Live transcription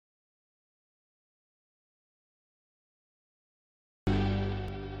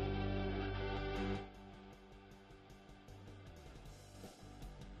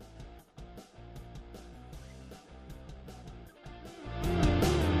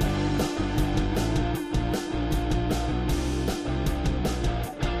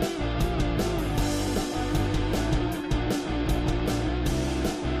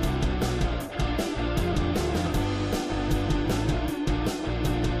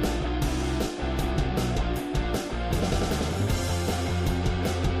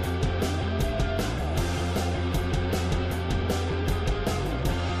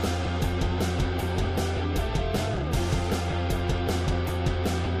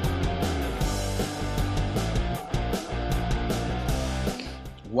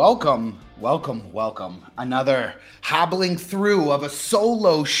Welcome. Another hobbling through of a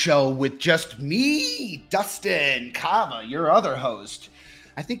solo show with just me, Dustin Kava, your other host.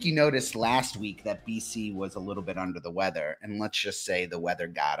 I think you noticed last week that BC was a little bit under the weather, and let's just say the weather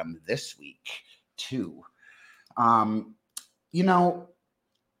got him this week too. I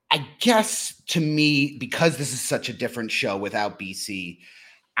guess to me, because this is such a different show without BC,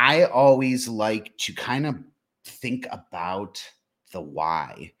 I always like to kind of think about the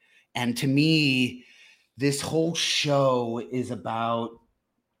why. And to me, this whole show is about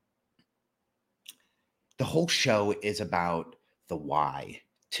the why.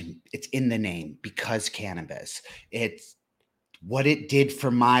 It's in the name, because cannabis. It's what it did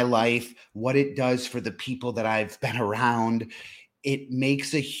for my life, what it does for the people that I've been around. It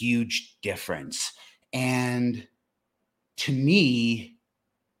makes a huge difference. And to me,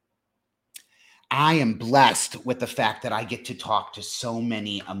 I am blessed with the fact that I get to talk to so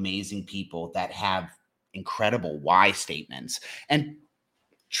many amazing people that have incredible why statements. And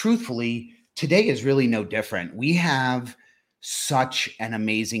truthfully, today is really no different. We have such an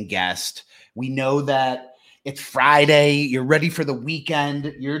amazing guest. We know that it's Friday. You're ready for the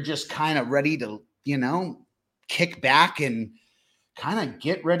weekend. You're just kind of ready to, kick back and kind of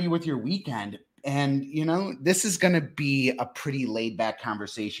get ready with your weekend. And, this is going to be a pretty laid back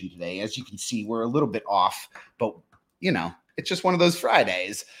conversation today. As you can see, we're a little bit off, but, it's just one of those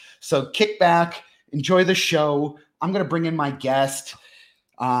Fridays. So kick back, enjoy the show. I'm going to bring in my guest,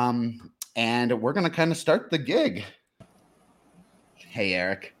 and we're going to kind of start the gig. Hey,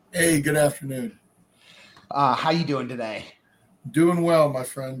 Erik. Hey, good afternoon. How you doing today? Doing well, my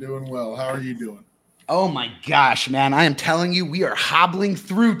friend. Doing well. How are you doing? Oh my gosh, man. I am telling you, we are hobbling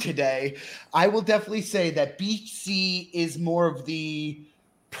through today. I will definitely say that BC is more of the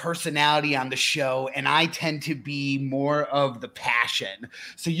personality on the show, and I tend to be more of the passion.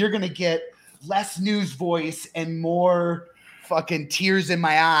 So you're going to get less news voice and more fucking tears in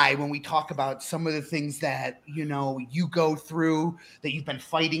my eye when we talk about some of the things that, you go through, that you've been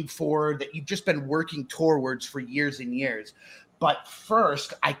fighting for, that you've just been working towards for years and years. But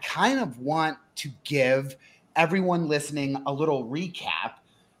first, I kind of want to give everyone listening a little recap,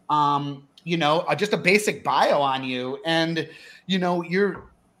 just a basic bio on you. And, you're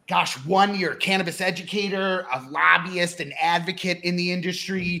a cannabis educator, a lobbyist, an advocate in the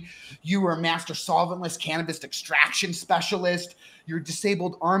industry. You were a master solventless cannabis extraction specialist. You're a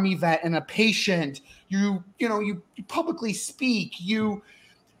disabled Army vet and a patient. You publicly speak.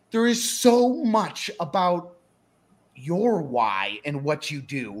 There is so much about your why and what you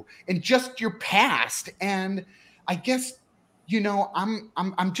do and just your past. And I guess,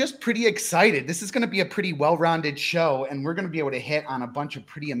 I'm just pretty excited. This is going to be a pretty well-rounded show, and we're going to be able to hit on a bunch of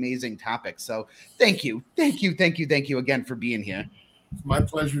pretty amazing topics. So thank you again for being here. It's my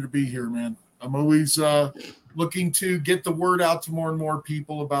pleasure to be here, man. I'm always looking to get the word out to more and more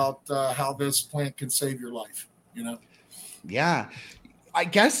people about how this plant can save your life, Yeah. I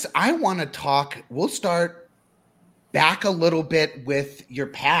guess I want to talk. We'll start back a little bit with your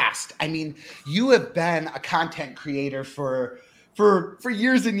past. I mean, you have been a content creator for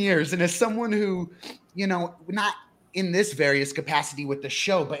years and years. And as someone who, not in this various capacity with the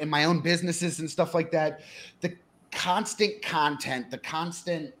show, but in my own businesses and stuff like that, the constant content, the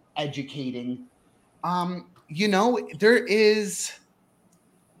constant educating, there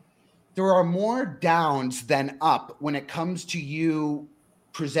are more downs than up when it comes to you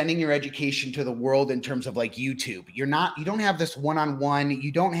presenting your education to the world in terms of like YouTube. You don't have this one-on-one, you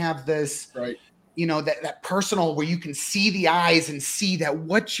don't have this, right. That personal where you can see the eyes and see that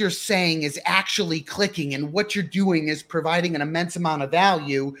what you're saying is actually clicking and what you're doing is providing an immense amount of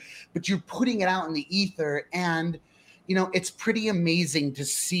value, but you're putting it out in the ether. And, it's pretty amazing to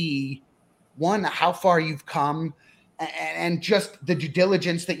see, one, how far you've come, and just the due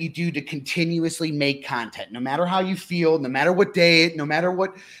diligence that you do to continuously make content, no matter how you feel, no matter what day, no matter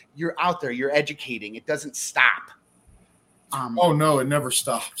what, you're out there, you're educating. It doesn't stop. Oh no, it never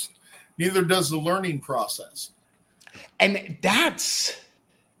stops. Neither does the learning process. And that's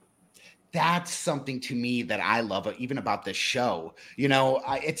something to me that I love, even about this show.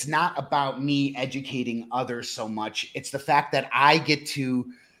 It's not about me educating others so much. It's the fact that I get to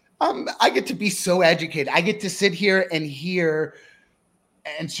be so educated. I get to sit here and hear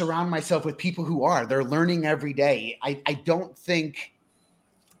and surround myself with people they're learning every day. I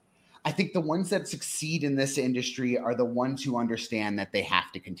think the ones that succeed in this industry are the ones who understand that they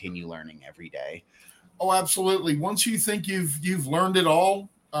have to continue learning every day. Oh, absolutely. Once you think you've learned it all,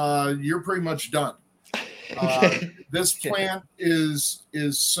 you're pretty much done. This plant is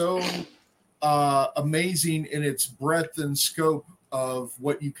so amazing in its breadth and scope of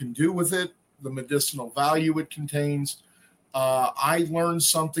what you can do with it, the medicinal value it contains. I learn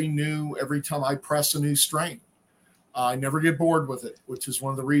something new every time I press a new strain. I never get bored with it, which is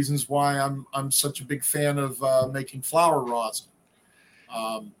one of the reasons why I'm such a big fan of making flower rosin.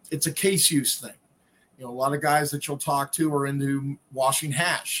 It's a case use thing. A lot of guys that you'll talk to are into washing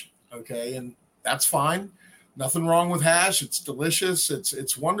hash, okay, and that's fine. Nothing wrong with hash. It's delicious.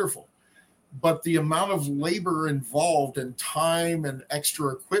 It's wonderful. But the amount of labor involved and time and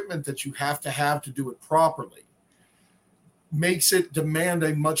extra equipment that you have to do it properly makes it demand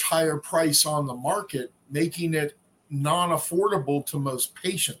a much higher price on the market, making it non-affordable to most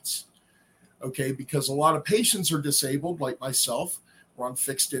patients. Okay, because a lot of patients are disabled, like myself. We're on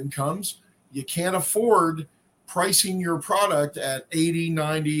fixed incomes. You can't afford pricing your product at 80,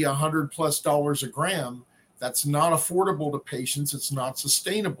 90, $100+ a gram. That's not affordable to patients. It's not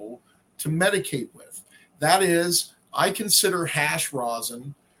sustainable to medicate with. That is, I consider hash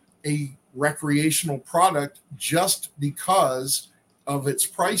rosin a recreational product just because of its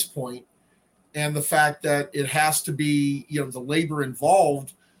price point and the fact that it has to be, the labor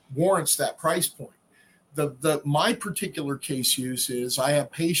involved warrants that price point. My particular case use is I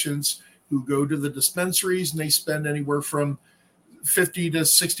have patients who go to the dispensaries and they spend anywhere from 50 to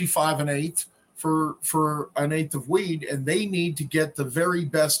 65 an eighth for an eighth of weed, and they need to get the very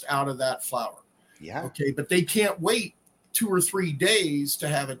best out of that flower. Yeah. Okay, but they can't wait 2 or 3 days to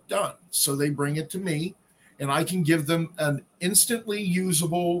have it done. So they bring it to me, and I can give them an instantly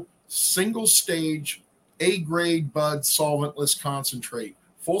usable, single stage, A-grade bud solventless concentrate,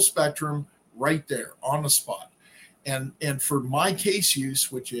 full spectrum, right there on the spot. And for my case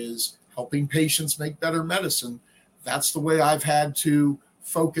use, which is helping patients make better medicine, that's the way I've had to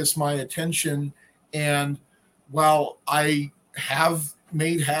focus my attention. And while I have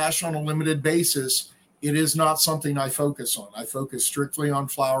made hash on a limited basis, it is not something I focus on. I focus strictly on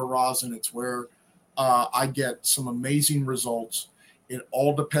flower rosin. It's where I get some amazing results. It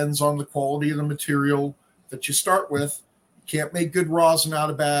all depends on the quality of the material that you start with. You can't make good rosin out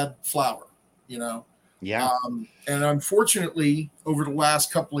of bad flour, Yeah. And unfortunately, over the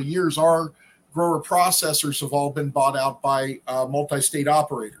last couple of years, our grower processors have all been bought out by multi-state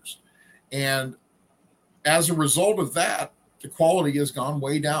operators. And as a result of that, the quality has gone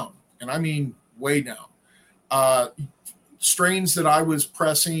way down. And I mean, way down. Strains that I was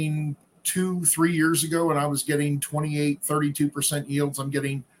pressing 2-3 years ago and I was getting 28, 32% yields, I'm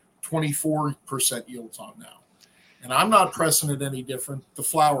getting 24% yields on now. And I'm not pressing it any different. The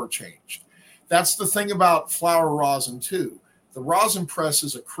flour changed. That's the thing about flower rosin too. The rosin press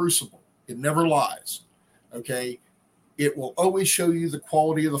is a crucible. It never lies. Okay. It will always show you the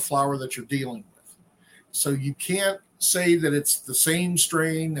quality of the flower that you're dealing with. So you can't say that it's the same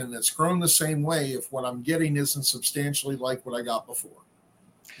strain and it's grown the same way if what I'm getting isn't substantially like what I got before.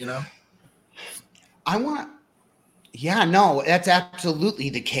 Yeah, no, that's absolutely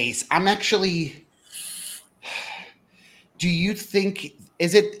the case. Do you think,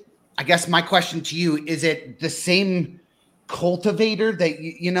 I guess my question to you, is it the same cultivator that,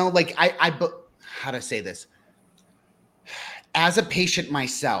 how to say this? As a patient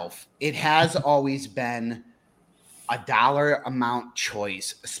myself, it has always been a dollar amount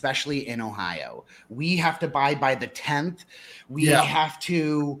choice, especially in Ohio. We have to buy by the 10th. We have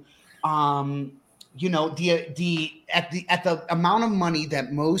to, at the amount of money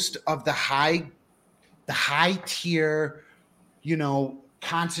that most of the high tier,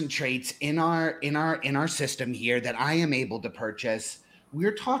 concentrates in our system here that I am able to purchase,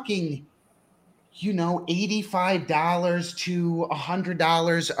 we're talking, $85 to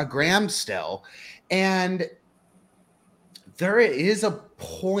 $100 a gram still. And there is a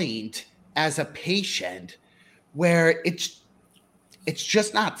point as a patient where it's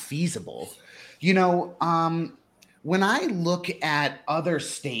just not feasible. When I look at other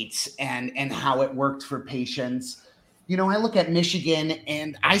states and how it worked for patients, I look at Michigan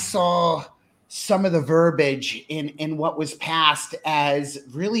and I saw some of the verbiage in what was passed as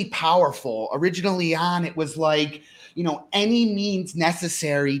really powerful. Originally on, it was like, any means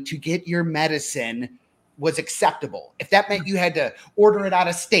necessary to get your medicine was acceptable. If that meant you had to order it out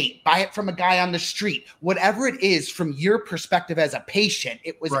of state, buy it from a guy on the street, whatever it is from your perspective as a patient,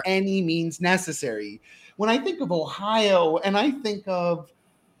 it was right. Any means necessary. When I think of Ohio and I think of,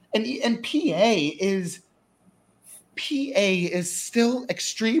 and PA is still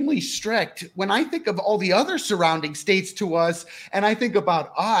extremely strict. When I think of all the other surrounding states to us, and I think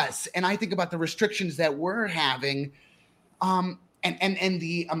about us, and I think about the restrictions that we're having, and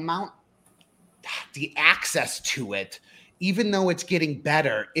the amount, the access to it even though it's getting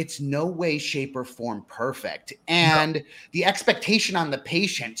better, it's no way, shape, or form perfect. And the expectation on the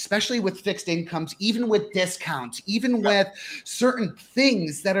patient, especially with fixed incomes, even with discounts, even with certain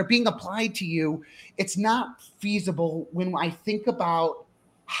things that are being applied to you, it's not feasible when I think about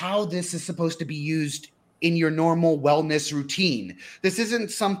how this is supposed to be used in your normal wellness routine. This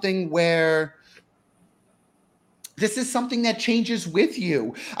isn't something where this is something that changes with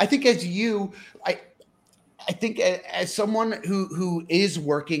you. I think I think as someone who is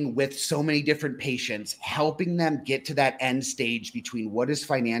working with so many different patients, helping them get to that end stage between what is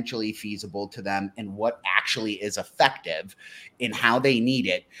financially feasible to them and what actually is effective in how they need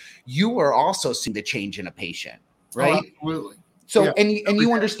it, you are also seeing the change in a patient, right? Oh, absolutely. So, yeah. and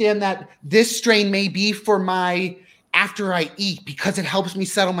you understand that this strain may be for my after I eat because it helps me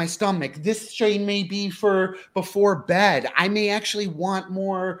settle my stomach. This strain may be for before bed. I may actually want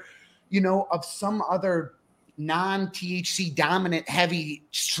more, of some other non-THC dominant heavy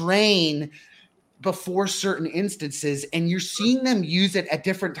strain before certain instances. And you're seeing them use it at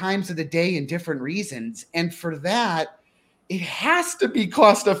different times of the day and different reasons. And for that, it has to be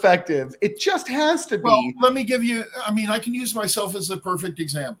cost effective. It just has to be. Well, let me give you, I can use myself as a perfect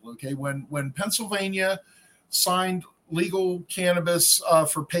example. Okay. When Pennsylvania signed legal cannabis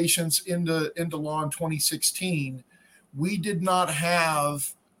for patients into law in 2016, we did not have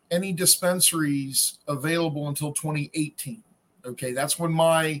any dispensaries available until 2018. Okay. That's when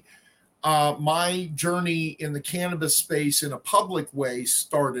my journey in the cannabis space in a public way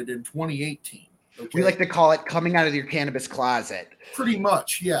started in 2018. Okay. We like to call it coming out of your cannabis closet. Pretty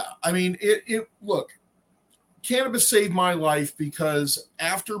much, yeah. Look, cannabis saved my life because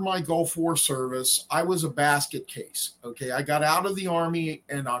after my Gulf War service, I was a basket case. Okay. I got out of the Army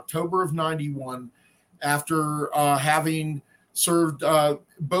in October of 91 after having served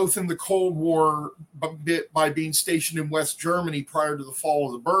both in the Cold War by being stationed in West Germany prior to the fall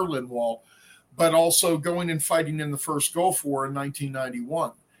of the Berlin Wall, but also going and fighting in the first Gulf War in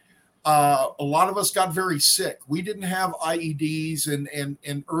 1991. A lot of us got very sick. We didn't have IEDs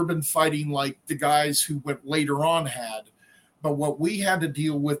and urban fighting like the guys who went later on had. But what we had to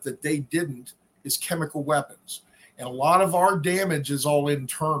deal with that they didn't is chemical weapons. And a lot of our damage is all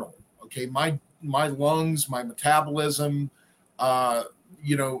internal. Okay. My lungs, my metabolism,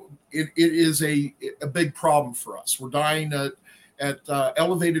 it is a big problem for us. We're dying at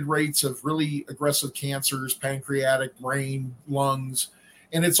elevated rates of really aggressive cancers, pancreatic, brain, lungs.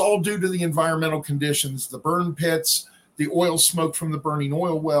 And it's all due to the environmental conditions, the burn pits, the oil smoke from the burning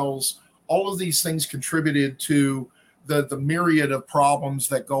oil wells. All of these things contributed to the myriad of problems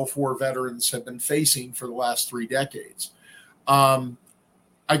that Gulf War veterans have been facing for the last 3 decades.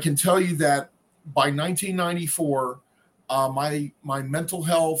 I can tell you that by 1994, my mental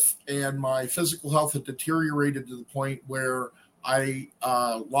health and my physical health had deteriorated to the point where I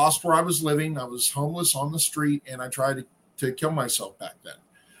lost where I was living. I was homeless on the street, and I tried to kill myself back then.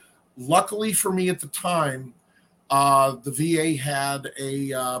 Luckily for me at the time, the VA had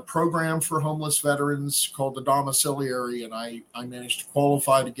a program for homeless veterans called the domiciliary, and I managed to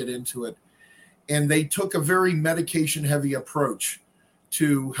qualify to get into it. And they took a very medication-heavy approach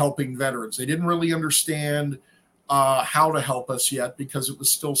to helping veterans. They didn't really understand how to help us yet because it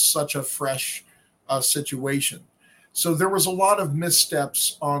was still such a fresh situation. So there was a lot of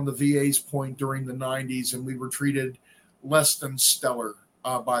missteps on the VA's point during the 90s, and we were treated less than stellar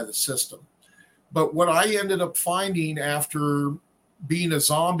by the system. But what I ended up finding after being a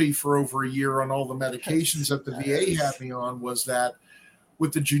zombie for over a year on all the medications that the VA had me on was that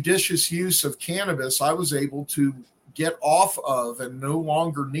with the judicious use of cannabis, I was able to get off of and no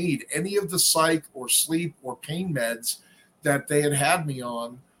longer need any of the psych or sleep or pain meds that they had me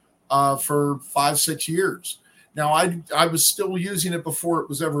on for 5-6 years. Now, I was still using it before it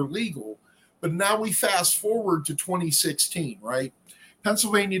was ever legal, but now we fast forward to 2016, right?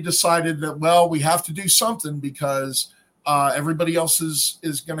 Pennsylvania decided that, well, we have to do something because everybody else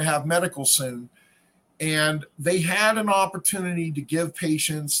is going to have medical soon. And they had an opportunity to give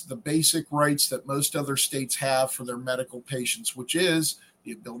patients the basic rights that most other states have for their medical patients, which is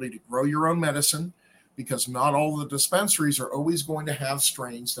the ability to grow your own medicine, because not all the dispensaries are always going to have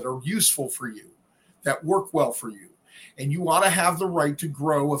strains that are useful for you, that work well for you. And you ought to have the right to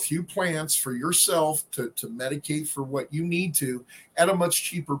grow a few plants for yourself to medicate for what you need to at a much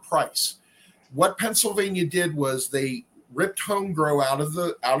cheaper price. What Pennsylvania did was they ripped home grow out of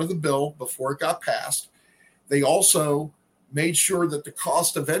the bill before it got passed. They also made sure that the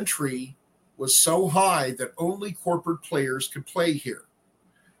cost of entry was so high that only corporate players could play here.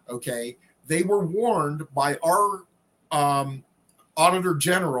 Okay. They were warned by our Auditor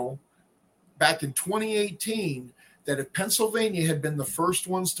General back in 2018 that if Pennsylvania had been the first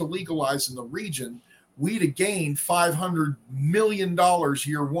ones to legalize in the region, we'd have gained $500 million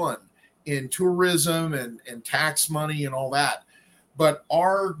year one in tourism and tax money and all that. But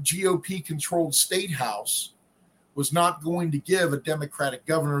our GOP-controlled state house was not going to give a Democratic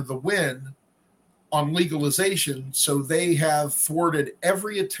governor the win on legalization, so they have thwarted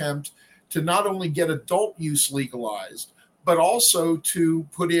every attempt to not only get adult use legalized, but also to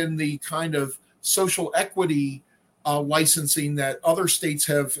put in the kind of social equity licensing that other states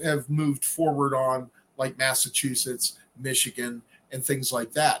have moved forward on, like Massachusetts, Michigan, and things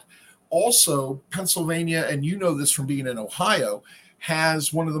like that. Also, Pennsylvania, and you know this from being in Ohio,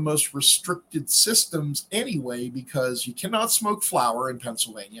 has one of the most restricted systems anyway, because you cannot smoke flower in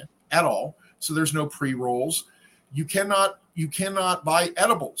Pennsylvania at all. So there's no pre-rolls. You cannot buy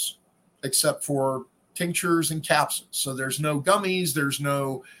edibles except for tinctures and capsules. So there's no gummies, there's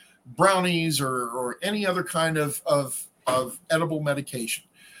no brownies or any other kind of edible medication,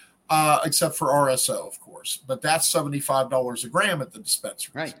 except for RSO, of course. But that's $75 a gram at the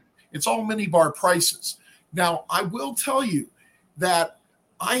dispensary. Right. It's all mini bar prices. Now, I will tell you that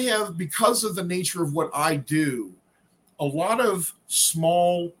I have, because of the nature of what I do, a lot of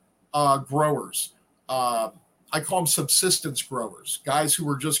small growers. I call them subsistence growers, guys who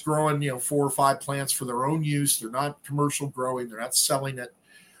are just growing, 4 or 5 plants for their own use. They're not commercial growing. They're not selling it,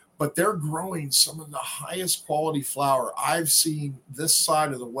 but they're growing some of the highest quality flower I've seen this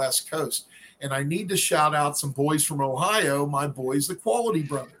side of the West Coast. And I need to shout out some boys from Ohio, my boys, the Quality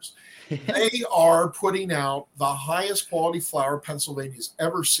Brothers. They are putting out the highest quality flower Pennsylvania's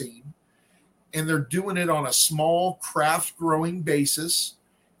ever seen. And they're doing it on a small craft growing basis.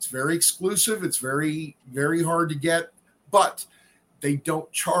 It's very exclusive. It's very, very hard to get, but they don't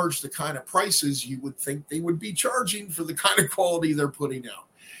charge the kind of prices you would think they would be charging for the kind of quality they're putting out.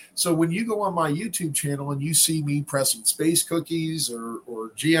 So when you go on my YouTube channel and you see me pressing space cookies or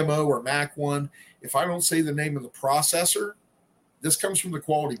GMO or Mac 1, if I don't say the name of the processor, this comes from the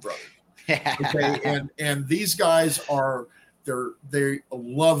Quality Brothers. Okay, and these guys they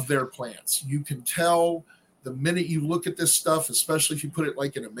love their plants. You can tell the minute you look at this stuff, especially if you put it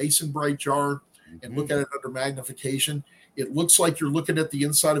like in a Mason Bright jar and look at it under magnification, it looks like you're looking at the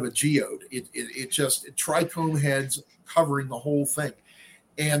inside of a geode. It trichome heads covering the whole thing.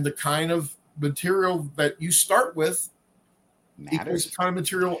 And the kind of material that you start with equals the kind of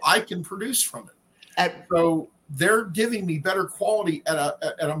material I can produce from it. So they're giving me better quality at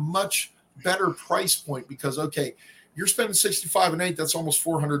a much better price point because, okay, you're spending $65 an eighth, that's almost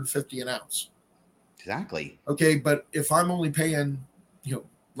 $450 an ounce. Exactly. Okay, but if I'm only paying,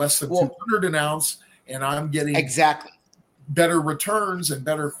 less than $200 an ounce and I'm getting exactly better returns and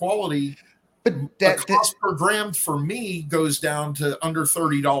better quality, but the cost per gram for me goes down to under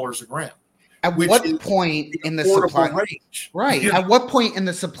 $30 a gram. At what point in the supply range? Right. At what point in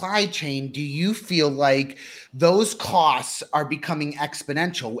the supply chain do you feel like those costs are becoming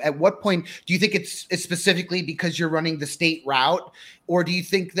exponential? At what point do you think it's specifically because you're running the state route, or do you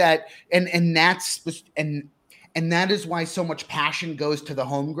think that and that is why so much passion goes to the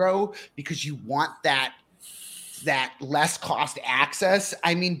home grow, because you want that less cost access?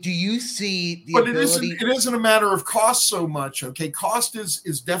 I mean, do you see the ability? It isn't a matter of cost so much. Okay. Cost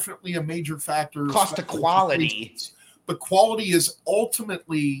is definitely a major factor. Cost of quality. But quality is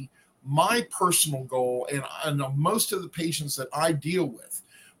ultimately my personal goal. And most of the patients that I deal with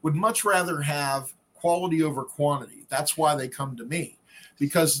would much rather have quality over quantity. That's why they come to me,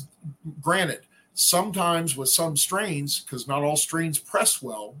 because granted, sometimes with some strains, because not all strains press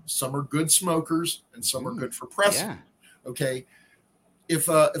well, some are good smokers and some are good for pressing. Yeah. Okay. If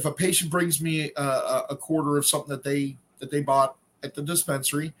a patient brings me a quarter of something that they bought at the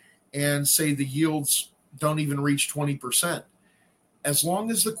dispensary and say the yields don't even reach 20%, as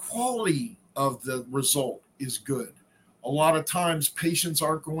long as the quality of the result is good, a lot of times patients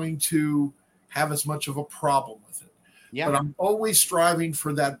aren't going to have as much of a problem with it. Yeah. But I'm always striving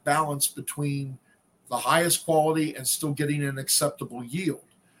for that balance between the highest quality and still getting an acceptable yield.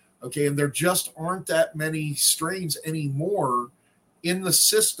 Okay. And there just aren't that many strains anymore in the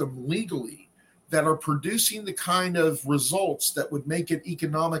system legally that are producing the kind of results that would make it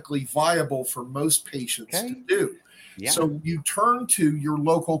economically viable for most patients to do. Yeah. So you turn to your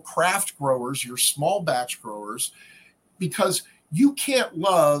local craft growers, your small batch growers, because you can't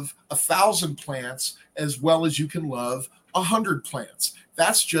love 1,000 plants as well as you can love 100 plants.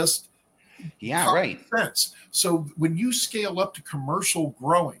 That's just common sense. So when you scale up to commercial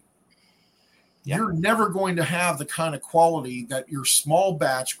growing, you're never going to have the kind of quality that your small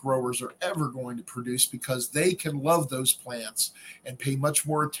batch growers are ever going to produce, because they can love those plants and pay much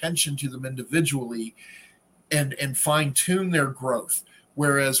more attention to them individually. and fine tune their growth.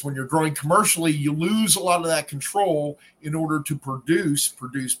 Whereas when you're growing commercially, you lose a lot of that control in order to produce,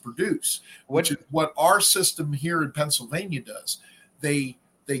 which is what our system here in Pennsylvania does. They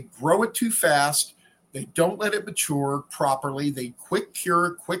grow it too fast. They don't let it mature properly. They quick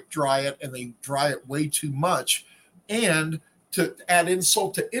cure, quick dry it, and they dry it way too much. And to add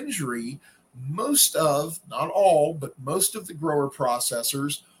insult to injury, most of, not all, but most of the grower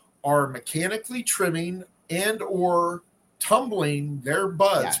processors are mechanically trimming and or tumbling their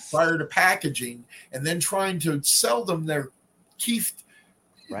buds prior to packaging and then trying to sell them their keef,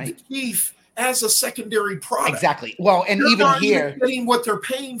 the keef as a secondary product. Exactly. Well, and they're even not here, even getting what they're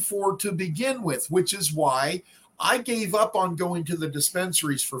paying for to begin with, which is why I gave up on going to the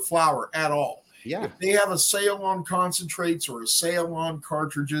dispensaries for flour at all. Yeah. If they have a sale on concentrates or a sale on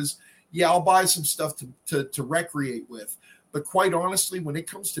cartridges, I'll buy some stuff to recreate with. But quite honestly, when it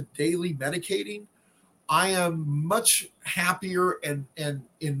comes to daily medicating, I am much happier and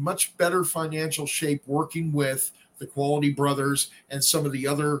in much better financial shape working with the Quality Brothers and some of the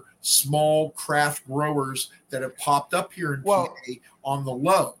other small craft growers that have popped up here in PA on the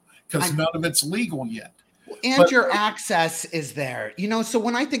low, because none of it's legal yet. And your access is there. So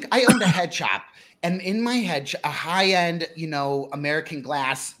when I think, I owned a head shop, and in my head, a high-end, American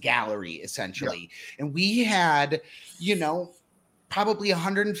glass gallery, essentially. Yeah. And we had, probably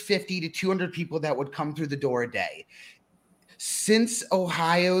 150 to 200 people that would come through the door a day. Since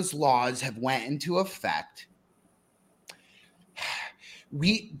Ohio's laws have went into effect,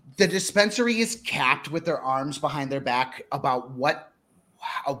 the dispensary is capped with their arms behind their back about what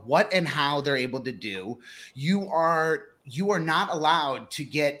and how they're able to do. You are not allowed to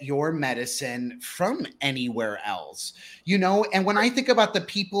get your medicine from anywhere else, and when I think about the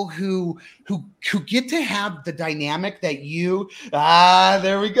people who get to have the dynamic that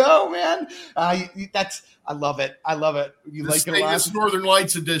there we go, man. I love it. You like it a lot? This Northern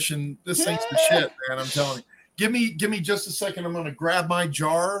Lights edition, this thing's the shit, man. I'm telling you. Give me just a second. I'm going to grab my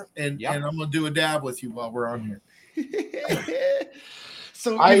jar and I'm going to do a dab with you while we're on here.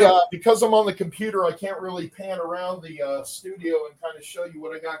 So because I'm on the computer, I can't really pan around the studio and kind of show you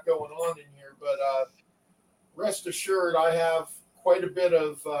what I got going on in here. But rest assured, I have quite a bit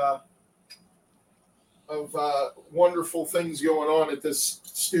of wonderful things going on at this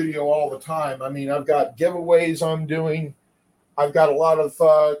studio all the time. I mean, I've got giveaways I'm doing. I've got a lot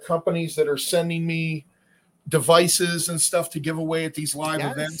of companies that are sending me devices and stuff to give away at these live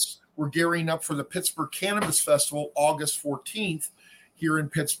events. We're gearing up for the Pittsburgh Cannabis Festival, August 14th. Here in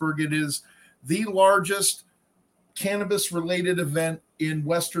Pittsburgh. It is the largest cannabis-related event in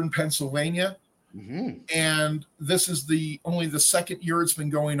Western Pennsylvania. Mm-hmm. And this is only the second year it's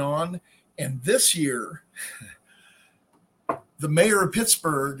been going on. And this year, the mayor of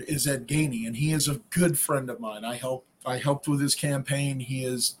Pittsburgh is Ed Gainey, and he is a good friend of mine. I helped with his campaign. He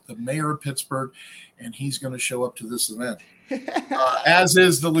is the mayor of Pittsburgh, and he's going to show up to this event. As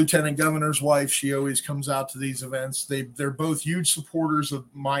is the lieutenant governor's wife. She always comes out to these events. They're both huge supporters of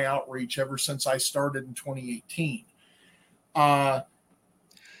my outreach ever since I started in 2018. And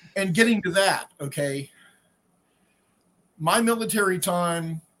getting to that, okay, my military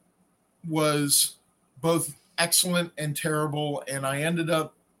time was both excellent and terrible, and I ended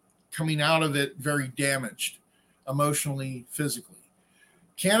up coming out of it very damaged, emotionally, physically.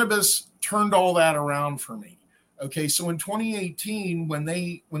 Cannabis turned all that around for me. Okay, so in 2018, when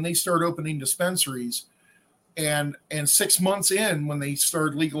they started opening dispensaries, and 6 months in, when they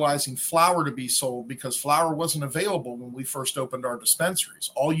started legalizing flour to be sold, because flour wasn't available when we first opened our dispensaries.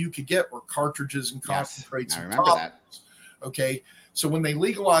 All you could get were cartridges and concentrates. I remember that. Okay, so when they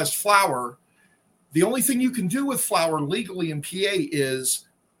legalized flour, the only thing you can do with flour legally in PA is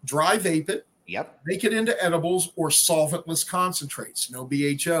dry vape it, make it into edibles or solventless concentrates, no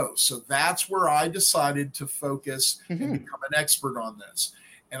BHO. So that's where I decided to focus and become an expert on this.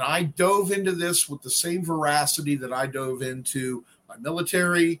 And I dove into this with the same veracity that I dove into my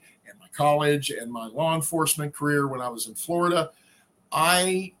military and my college and my law enforcement career when I was in Florida.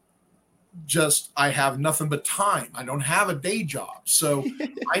 I have nothing but time. I don't have a day job. So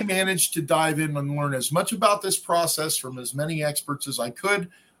I managed to dive in and learn as much about this process from as many experts as I could.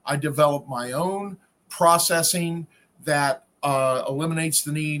 I developed my own processing that eliminates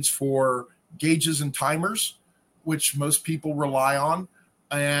the needs for gauges and timers, which most people rely on.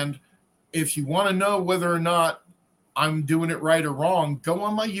 And if you want to know whether or not I'm doing it right or wrong, go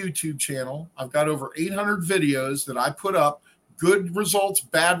on my YouTube channel. I've got over 800 videos that I put up, good results,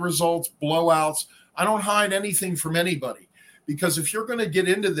 bad results, blowouts. I don't hide anything from anybody, because if you're going to get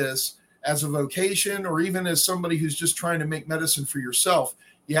into this as a vocation or even as somebody who's just trying to make medicine for yourself,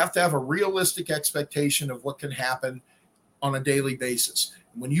 You have to have a realistic expectation of what can happen on a daily basis.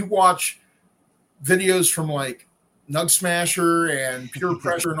 When you watch videos from like Nug Smasher and Pure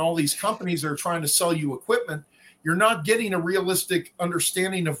Pressure and all these companies that are trying to sell you equipment, you're not getting a realistic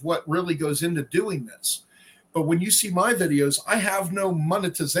understanding of what really goes into doing this. But when you see my videos, I have no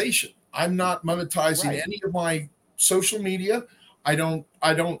monetization. I'm not monetizing any of my social media. I don't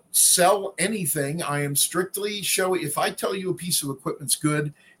sell anything. I am strictly showing. If I tell you a piece of equipment's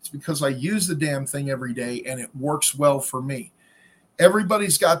good, it's because I use the damn thing every day and it works well for me.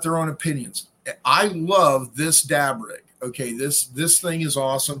 Everybody's got their own opinions. I love this dab rig. Okay, this thing is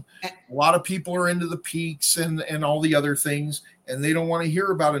awesome. A lot of people are into the peaks and all the other things, and they don't want to hear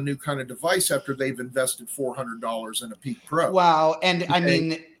about a new kind of device after they've invested $400 in a Peak Pro. Wow, and okay. I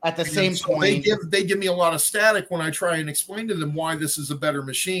mean, at the same point, they give me a lot of static when I try and explain to them why this is a better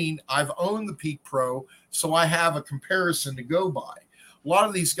machine. I've owned the Peak Pro, so I have a comparison to go by. A lot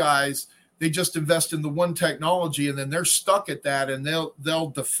of these guys, they just invest in the one technology, and then they're stuck at that, and they'll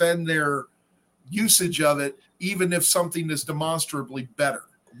defend their usage of it even if something is demonstrably better.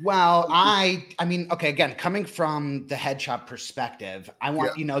 Well, I mean, okay, again, coming from the head shop perspective, I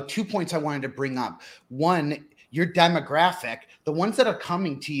want, 2 points I wanted to bring up. One, your demographic, the ones that are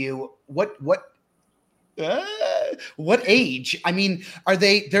coming to you, what age? I mean,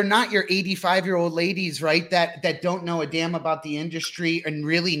 they're not your 85-year-old ladies, right? That don't know a damn about the industry and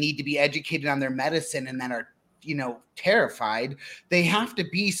really need to be educated on their medicine and then are, terrified. They have to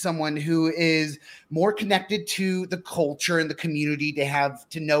be someone who is more connected to the culture and the community to have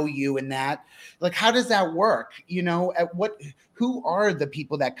to know you and that. Like, how does that work? Who are the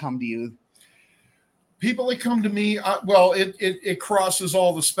people that come to you? People that come to me, it crosses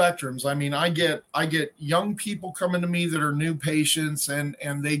all the spectrums. I mean, I get young people coming to me that are new patients and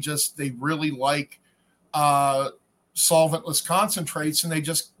they really like solventless concentrates, and they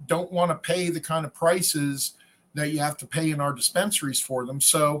just don't want to pay the kind of prices that you have to pay in our dispensaries for them.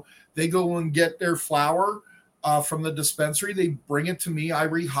 So they go and get their flower from the dispensary. They bring it to me. I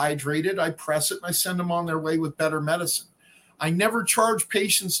rehydrate it. I press it, and I send them on their way with better medicine. I never charge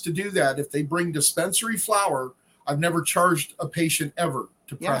patients to do that. If they bring dispensary flower, I've never charged a patient ever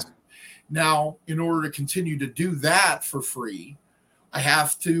to press it. Now, in order to continue to do that for free, I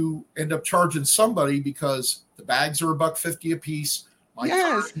have to end up charging somebody because the bags are $1.50 a piece. My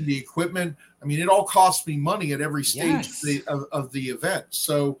time, the equipment. I mean, it all costs me money at every stage of the event.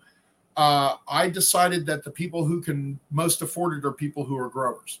 So I decided that the people who can most afford it are people who are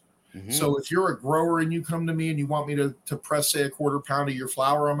growers. Mm-hmm. So if you're a grower and you come to me and you want me to press, say, a quarter pound of your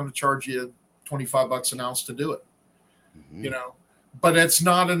flower, I'm going to charge you $25 an ounce to do it. Mm-hmm. But it's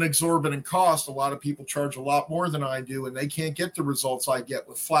not an exorbitant cost. A lot of people charge a lot more than I do, and they can't get the results I get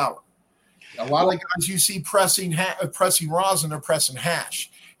with flower. A lot of guys you see pressing rosin are pressing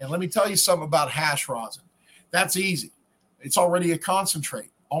hash. And let me tell you something about hash rosin. That's easy. It's already a concentrate.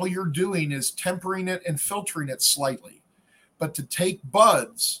 All you're doing is tempering it and filtering it slightly. But to take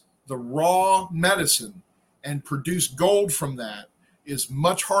buds, the raw medicine, and produce gold from that is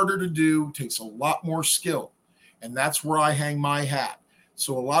much harder to do, takes a lot more skill. And that's where I hang my hat.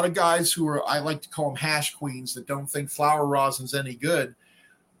 So a lot of guys who are, I like to call them hash queens, that don't think flower rosin's any good.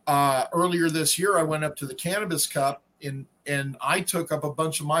 Earlier this year, I went up to the Cannabis Cup and I took up a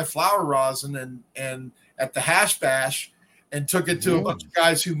bunch of my flower rosin and at the hash bash and took it to a bunch of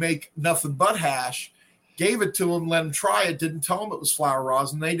guys who make nothing but hash, gave it to them, let them try it, didn't tell them it was flower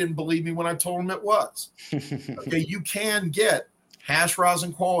rosin. They didn't believe me when I told them it was. Okay, you can get hash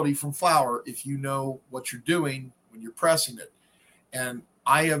rosin quality from flower if you know what you're doing when you're pressing it. And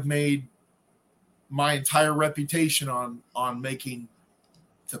I have made my entire reputation on making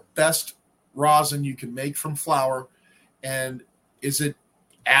the best rosin you can make from flower. And is it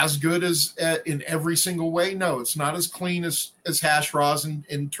as good as in every single way? No, it's not as clean as hash rosin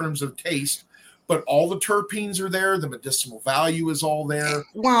in terms of taste, but all the terpenes are there. The medicinal value is all there.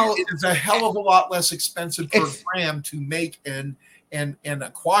 Well, it is a hell of a lot less expensive per gram to make and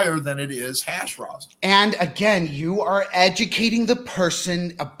acquire than it is hash rosin. And again, you are educating the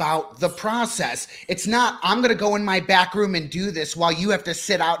person about the process. It's not, I'm going to go in my back room and do this while you have to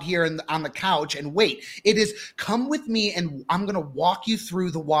sit out here on the couch and wait. It is, come with me and I'm going to walk you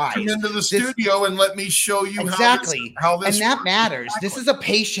through the why. Come into the studio and let me show you exactly how this and that works. Matters. Exactly. This is a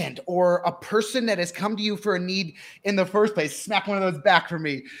patient or a person that has come to you for a need in the first place. Smack one of those back for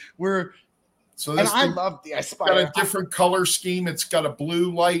me. So this I love the Aspire. It's got a different color scheme. It's got a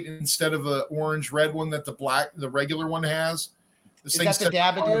blue light instead of the orange red one that the regular one has. This thing's set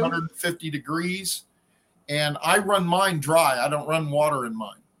 150 degrees, and I run mine dry. I don't run water in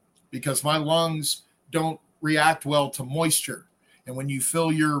mine because my lungs don't react well to moisture. And when you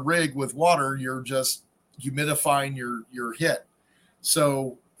fill your rig with water, you're just humidifying your hit.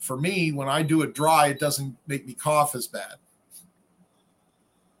 So for me, when I do it dry, it doesn't make me cough as bad.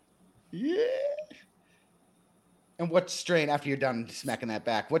 Yeah. And what strain, after you're done smacking that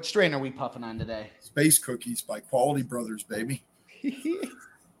back, what strain are we puffing on today? Space Cookies by Quality Brothers, baby.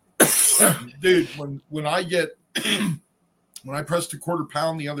 Dude, when I get when I pressed a quarter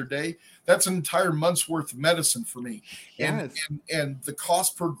pound the other day, that's an entire month's worth of medicine for me. Yes. And the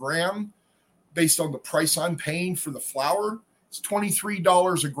cost per gram, based on the price I'm paying for the flour, is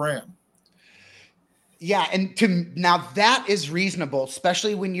 $23 a gram. Yeah, and now that is reasonable,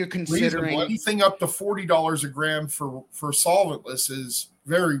 especially when you're considering anything up to $40 a gram for solventless is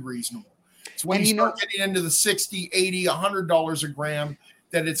very reasonable. So when you start getting into the $60, $80, $100 a gram,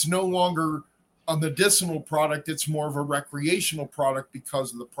 that it's no longer a medicinal product, it's more of a recreational product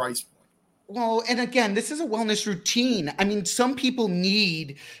because of the price point. Well, and again, this is a wellness routine. I mean, some people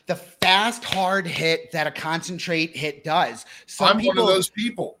need the fast, hard hit that a concentrate hit does. I'm one of those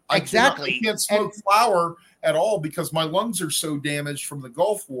people. Exactly. I can't smoke flour at all because my lungs are so damaged from the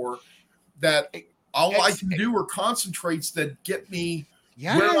Gulf War that all I can do are concentrates that get me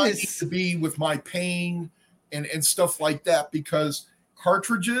where I need to be with my pain and stuff like that, because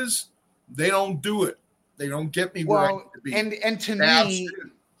cartridges, they don't do it. They don't get me where I need to be. And to me,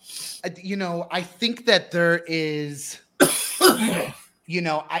 I think that there is, in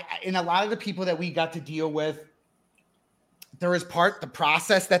a lot of the people that we got to deal with, there is the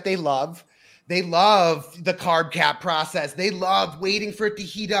process that they love. They love the carb cap process. They love waiting for it to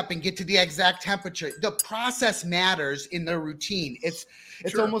heat up and get to the exact temperature. The process matters in their routine. It's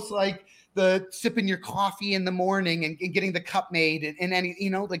almost like the sipping your coffee in the morning and getting the cup made and any,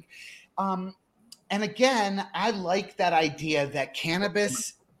 and again, I like that idea that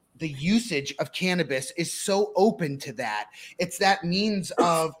cannabis, the usage of cannabis is so open to that. It's that means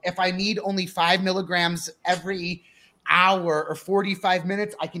of, if I need only 5 milligrams every hour or 45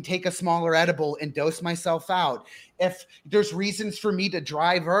 minutes, I can take a smaller edible and dose myself out. If there's reasons for me to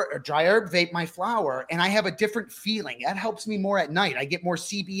dry herb vape my flower and I have a different feeling, that helps me more at night. I get more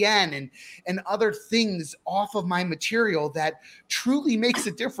CBN and other things off of my material that truly makes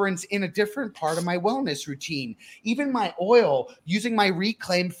a difference in a different part of my wellness routine. Even my oil, using my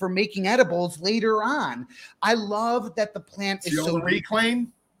reclaim for making edibles later on. I love that the plant is so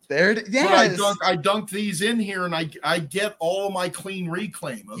reclaim. There, yes. I dunk these in here and I get all my clean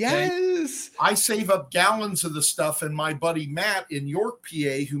reclaim. Okay? Yes. I save up gallons of the stuff, and my buddy Matt in York,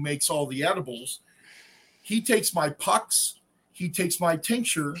 PA, who makes all the edibles, he takes my pucks, he takes my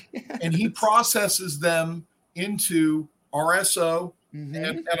tincture, and he processes them into RSO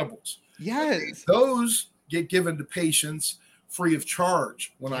and edibles. Yes. Those get given to patients free of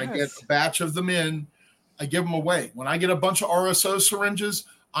charge. When I get a batch of them in, I give them away. When I get a bunch of RSO syringes,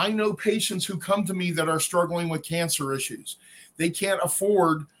 I know patients who come to me that are struggling with cancer issues. They can't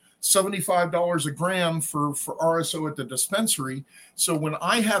afford $75 a gram for RSO at the dispensary. So when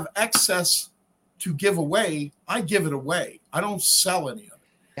I have excess to give away, I give it away. I don't sell any of it.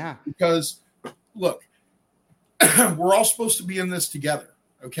 Yeah. Because, look, we're all supposed to be in this together,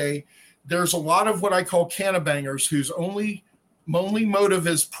 okay? There's a lot of what I call cannabangers whose only motive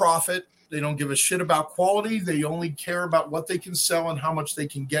is profit. They don't give a shit about quality. They only care about what they can sell and how much they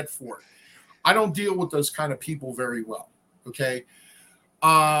can get for it. I don't deal with those kind of people very well. Okay.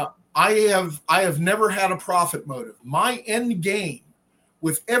 I have never had a profit motive. My end game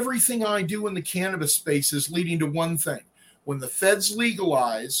with everything I do in the cannabis space is leading to one thing. When the feds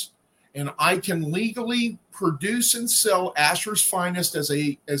legalize and I can legally produce and sell Asher's Finest as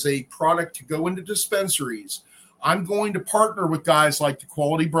a product to go into dispensaries, I'm going to partner with guys like the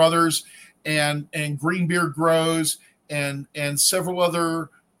Quality Brothers and Green Beard Grows and several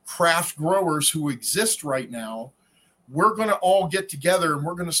other craft growers who exist right now. We're going to all get together and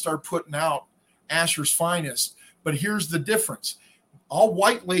we're going to start putting out Asher's Finest. But here's the difference. I'll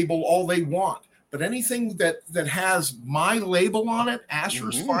white label all they want, but anything that has my label on it,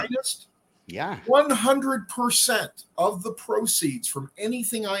 Asher's Finest, 100% of the proceeds from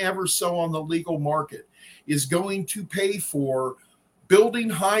anything I ever sell on the legal market is going to pay for building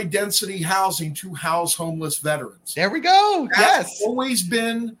high density housing to house homeless veterans. There we go. That's always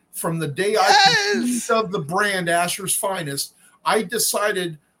been from the day I conceived of the brand Asher's Finest. I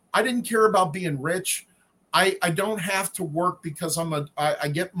decided I didn't care about being rich. I don't have to work because I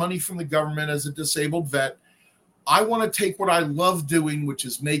get money from the government as a disabled vet. I want to take what I love doing, which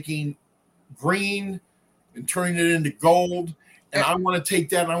is making green and turning it into gold. And I want to take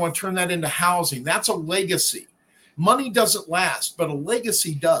that and I want to turn that into housing. That's a legacy. Money doesn't last, but a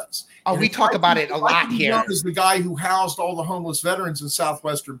legacy does. Oh, we talk about it a lot here. As the guy who housed all the homeless veterans in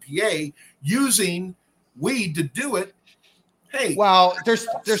southwestern PA using weed to do it. Hey, well, there's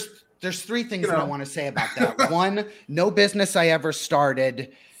three things that I want to say about that. One, no business I ever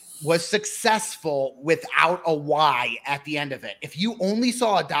started was successful without a why at the end of it. If you only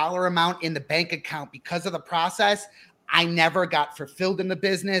saw a dollar amount in the bank account because of the process, I never got fulfilled in the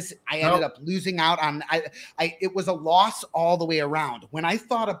business. I ended up losing out on, it was a loss all the way around. When I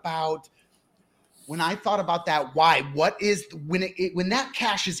thought about that why, what is, when that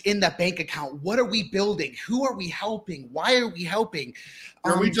cash is in that bank account, what are we building? Who are we helping? Why are we helping?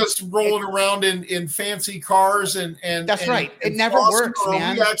 Are we just rolling around in fancy cars and that's right. It never works,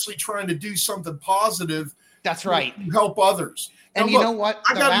 man. Are we actually trying to do something positive? That's right. To help others. And now, you know what?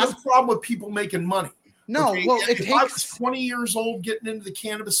 I got no problem with people making money. No, okay? Well, if I was 20 years old getting into the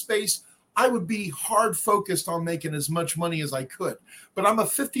cannabis space, I would be hard focused on making as much money as I could. But I'm a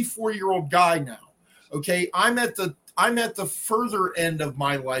 54-year-old guy now. Okay, I'm at the further end of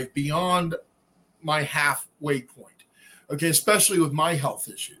my life, beyond my halfway point. Okay, especially with my health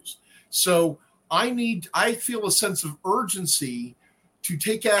issues. So I feel a sense of urgency to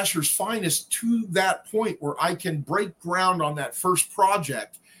take Asher's Finest to that point where I can break ground on that first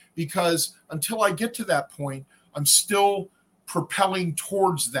project, because until I get to that point, I'm still propelling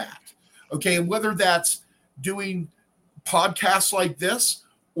towards that. Okay, and whether that's doing podcasts like this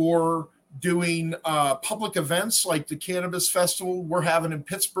or doing public events like the Cannabis Festival we're having in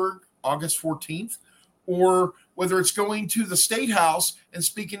Pittsburgh, August 14th, or whether it's going to the State House and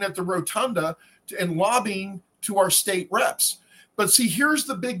speaking at the Rotunda and lobbying to our state reps. But see, here's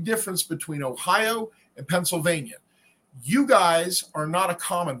the big difference between Ohio and Pennsylvania. You guys are not a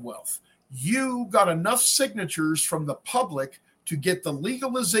commonwealth. You got enough signatures from the public to get the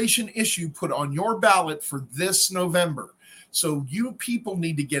legalization issue put on your ballot for this November. So you people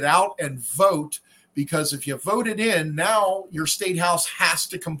need to get out and vote, because if you voted in, now your state house has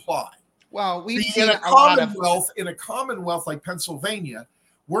to comply. Well, we've seen in a commonwealth like Pennsylvania,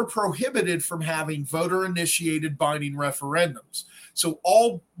 we're prohibited from having voter-initiated binding referendums. So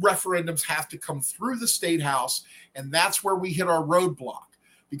all referendums have to come through the state house, and that's where we hit our roadblock,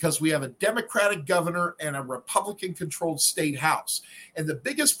 because we have a Democratic governor and a Republican-controlled state house. And the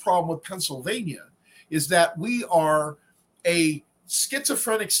biggest problem with Pennsylvania is that we are a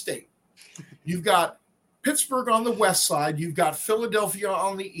schizophrenic state. You've got Pittsburgh on the west side, you've got Philadelphia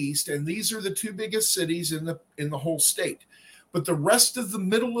on the east, and these are the two biggest cities in the whole state. But the rest of the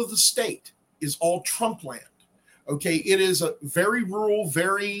middle of the state is all Trump land. Okay, it is a very rural,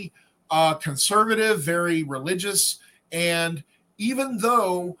 very conservative, very religious, and even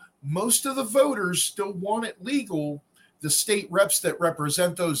though most of the voters still want it legal, the state reps that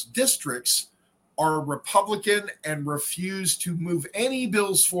represent those districts are Republican and refuse to move any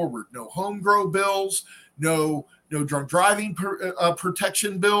bills forward. No home grow bills, no drunk driving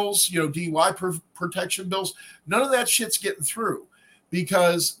protection bills, DUI protection bills. None of that shit's getting through,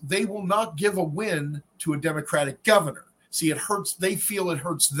 because they will not give a win to a Democratic governor. See, it hurts. They feel it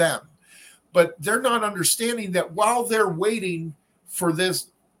hurts them, but they're not understanding that while they're waiting for this,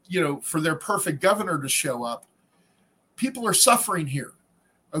 for their perfect governor to show up, people are suffering here.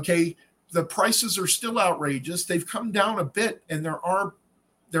 Okay. The prices are still outrageous. They've come down a bit, and there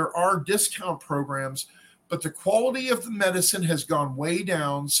are discount programs, but the quality of the medicine has gone way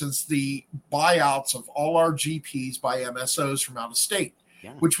down since the buyouts of all our GPs by MSOs from out of state,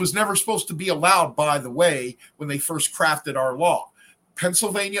 which was never supposed to be allowed, by the way, when they first crafted our law.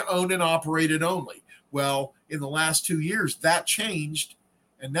 Pennsylvania owned and operated only. Well, in the last 2 years, that changed,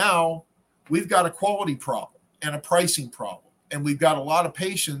 and now we've got a quality problem and a pricing problem, and we've got a lot of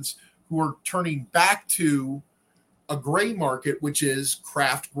patients who are turning back to a gray market, which is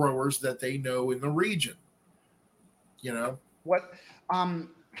craft growers that they know in the region. What? I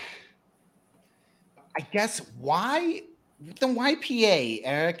guess why PA,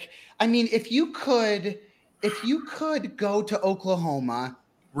 Eric? I mean, if you could go to Oklahoma,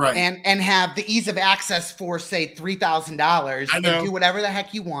 right, and have the ease of access for, say, $3,000 and do whatever the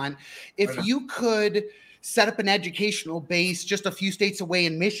heck you want. If you could set up an educational base just a few states away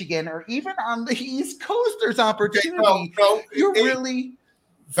in Michigan, or even on the East Coast, there's opportunity. You're really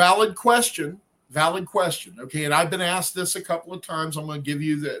valid question. Okay. And I've been asked this a couple of times. I'm going to give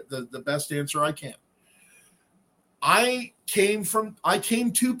you the best answer I can. I came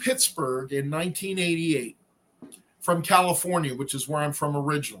to Pittsburgh in 1988 from California, which is where I'm from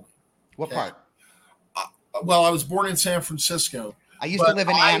originally. What part? Well, I was born in San Francisco. I used to live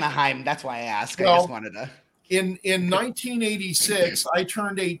in Anaheim. That's why I asked. I just wanted to. In 1986, I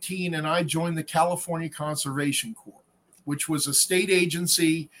turned 18 and I joined the California Conservation Corps, which was a state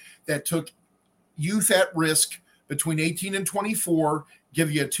agency that took youth at risk between 18 and 24,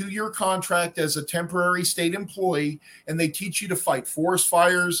 give you a 2-year contract as a temporary state employee, and they teach you to fight forest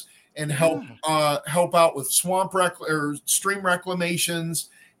fires and help out with or stream reclamations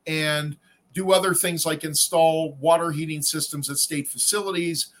and do other things like install water heating systems at state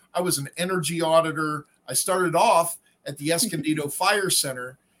facilities. I was an energy auditor. I started off at the Escondido Fire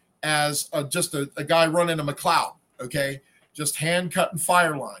Center as just a guy running a McLeod, okay, just hand cutting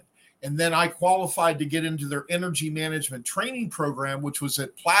fire line. And then I qualified to get into their energy management training program, which was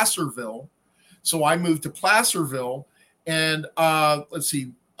at Placerville. So I moved to Placerville, and it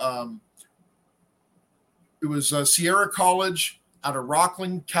was Sierra College out of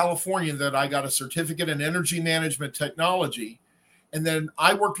Rockland, California, that I got a certificate in energy management technology. And then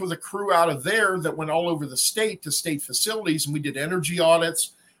I worked with a crew out of there that went all over the state to state facilities, and we did energy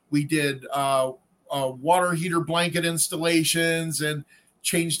audits. We did water heater blanket installations and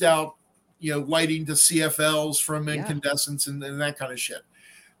changed out, lighting to CFLs from incandescents and that kind of shit.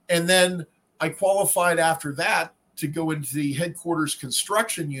 And then I qualified after that to go into the headquarters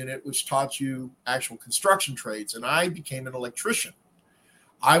construction unit, which taught you actual construction trades. And I became an electrician.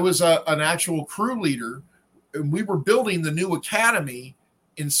 I was an actual crew leader, and we were building the new academy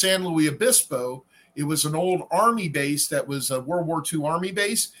in San Luis Obispo. It was an old Army base that was a World War II Army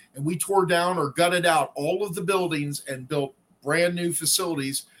base, and we tore down or gutted out all of the buildings and built brand new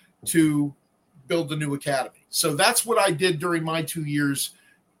facilities to build the new academy. So that's what I did during my 2 years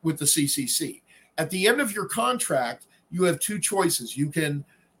with the CCC. At the end of your contract, you have two choices. You can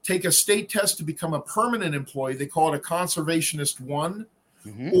take a state test to become a permanent employee. They call it a conservationist 1,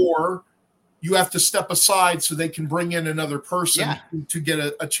 or you have to step aside so they can bring in another person to get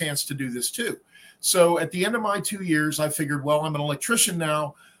a chance to do this too. So at the end of my 2 years, I figured, well, I'm an electrician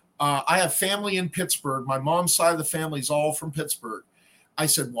now. I have family in Pittsburgh. My mom's side of the family is all from Pittsburgh. I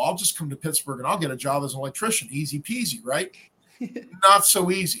said, well, I'll just come to Pittsburgh and I'll get a job as an electrician. Easy peasy, right? Not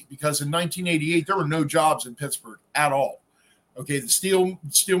so easy, because in 1988, there were no jobs in Pittsburgh at all. Okay, the steel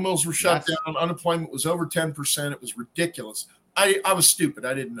mills were shut down. Unemployment was over 10%. It was ridiculous. I was stupid.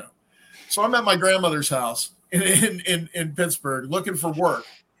 I didn't know. So I'm at my grandmother's house in Pittsburgh looking for work.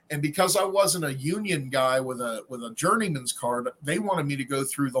 And because I wasn't a union guy with a journeyman's card, they wanted me to go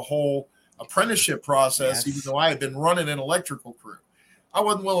through the whole apprenticeship process, even though I had been running an electrical crew. I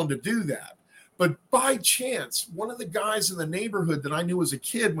wasn't willing to do that. But by chance, one of the guys in the neighborhood that I knew as a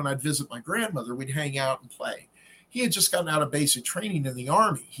kid, when I'd visit my grandmother, we'd hang out and play. He had just gotten out of basic training in the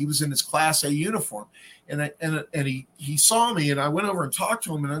Army. He was in his Class A uniform. And he saw me, and I went over and talked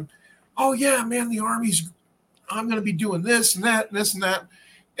to him, and oh, yeah, man, the Army's, I'm going to be doing this and that and this and that.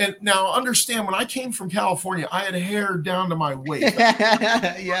 And now understand, when I came from California, I had hair down to my waist.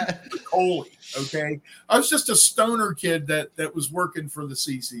 Holy, okay. I was just a stoner kid that was working for the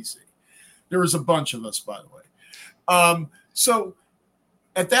CCC. There was a bunch of us, by the way. So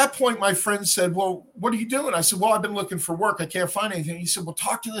at that point, my friend said, well, what are you doing? I said, well, I've been looking for work. I can't find anything. He said, well,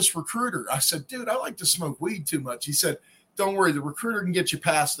 talk to this recruiter. I said, dude, I like to smoke weed too much. He said, don't worry, the recruiter can get you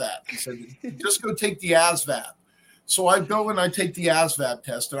past that. He said, just go take the ASVAB. So I go and I take the ASVAB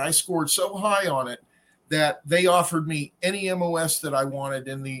test, and I scored so high on it that they offered me any MOS that I wanted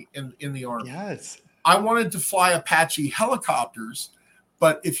in the Army. Yes. I wanted to fly Apache helicopters,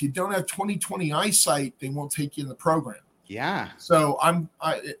 but if you don't have 20/20 eyesight, they won't take you in the program. Yeah. So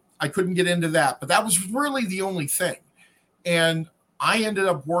I couldn't get into that, but that was really the only thing. And I ended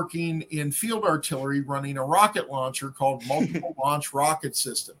up working in field artillery, running a rocket launcher called Multiple Launch Rocket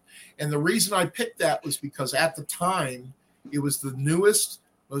System. And the reason I picked that was because at the time, it was the newest,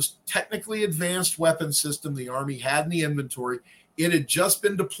 most technically advanced weapon system the Army had in the inventory. It had just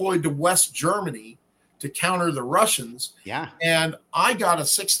been deployed to West Germany to counter the Russians. Yeah. And I got a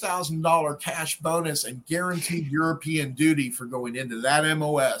 $6,000 cash bonus and guaranteed European duty for going into that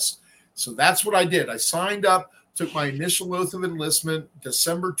MOS. So that's what I did. I signed up, took my initial oath of enlistment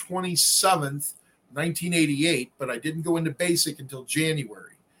December 27th, 1988, but I didn't go into basic until January.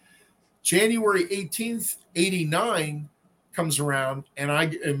 January 18th, 89 comes around, and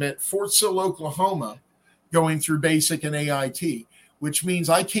I am at Fort Sill, Oklahoma, going through basic and AIT, which means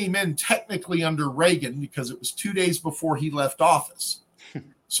I came in technically under Reagan because it was 2 days before he left office.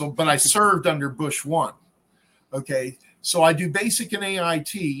 But I served under Bush 1. Okay, so I do basic and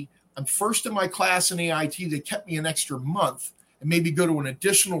AIT. I'm first in my class in AIT. They kept me an extra month and maybe go to an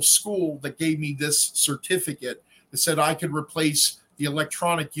additional school that gave me this certificate that said I could replace the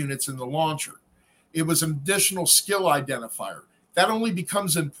electronic units in the launcher. It was an additional skill identifier. That only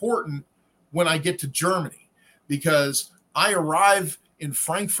becomes important when I get to Germany. because I arrive in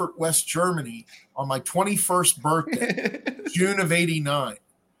Frankfurt, West Germany on my 21st birthday, June of 89.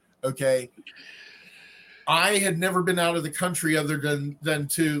 Okay. I had never been out of the country other than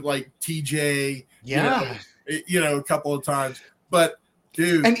to like TJ, a couple of times. But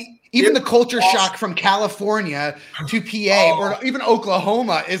dude, and even the culture shock from California to PA or even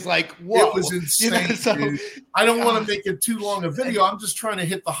Oklahoma is like, whoa. It was insane, dude. I don't want to make it too long a video. I'm just trying to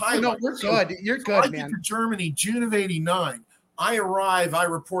hit the highlights. No, we're good. You're good, I get to Germany, June of 89. I arrive, I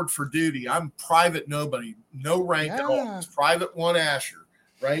report for duty. I'm private nobody, no rank at all. It's Private One Asher,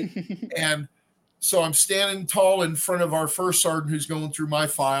 right? And so I'm standing tall in front of our first sergeant who's going through my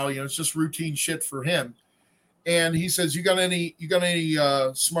file. It's just routine shit for him. And he says, you got any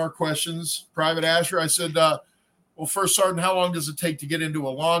smart questions, Private Asher? I said, well, First Sergeant, how long does it take to get into a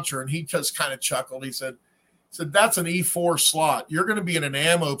launcher? And he just kind of chuckled. He said, that's an E4 slot. You're going to be in an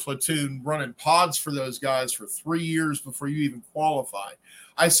ammo platoon running pods for those guys for 3 years before you even qualify.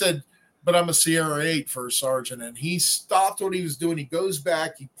 I said, but I'm a Sierra 8 First Sergeant. And he stopped what he was doing. He goes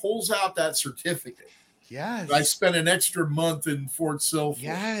back. He pulls out that certificate. Yes. I spent an extra month in Fort Silford.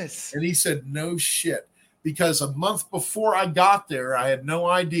 Yes. And he said, no shit. Because a month before I got there, I had no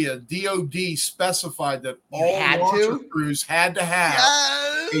idea. DOD specified that all launcher crews had to have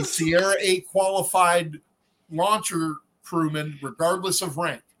a Sierra 8 qualified launcher crewman, regardless of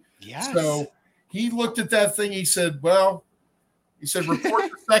rank. Yes. So he looked at that thing. He said, report the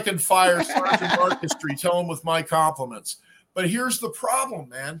second fire, Sergeant Orchestra. Tell him with my compliments. But here's the problem,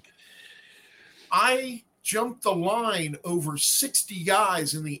 man. I jumped the line over 60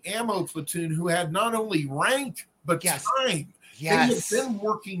 guys in the ammo platoon who had not only rank, but time. Yes. They had been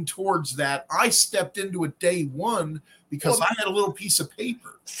working towards that. I stepped into it day one because I had a little piece of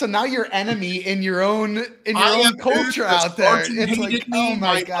paper. So now you're enemy in your own culture out there. It's like, me. Oh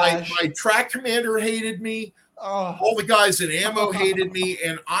my gosh. My track commander hated me. Oh. All the guys in ammo hated me.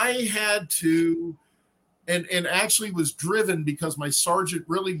 And I had to, and actually was driven because my sergeant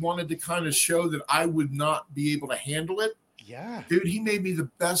really wanted to kind of show that I would not be able to handle it. Yeah. Dude, he made me the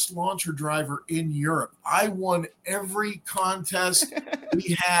best launcher driver in Europe. I won every contest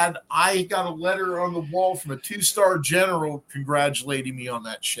we had. I got a letter on the wall from a 2-star general congratulating me on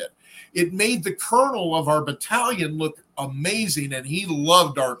that shit. It made the colonel of our battalion look amazing, and he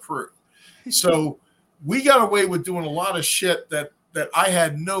loved our crew. So we got away with doing a lot of shit that I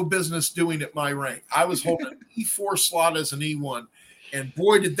had no business doing at my rank. I was holding an E4 slot as an E1, and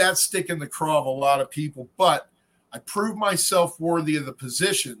boy, did that stick in the craw of a lot of people. But I proved myself worthy of the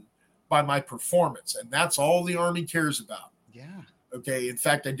position by my performance, and that's all the Army cares about. Yeah. Okay. In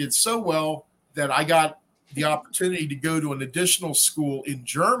fact, I did so well that I got the opportunity to go to an additional school in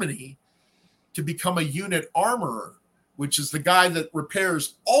Germany to become a unit armorer, which is the guy that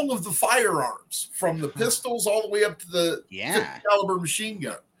repairs all of the firearms from the pistols all the way up to the 50 caliber machine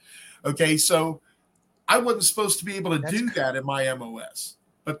gun. Okay. So I wasn't supposed to be able to do that in my MOS,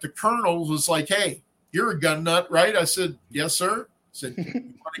 but the colonel was like, hey, you're a gun nut, right? I said, yes, sir. I said,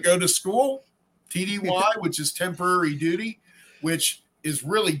 you want to go to school? TDY, which is temporary duty, which is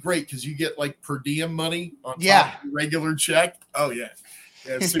really great because you get like per diem money on top of your regular check. Oh, yeah.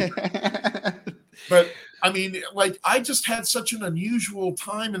 Yeah, super. But I mean, like, I just had such an unusual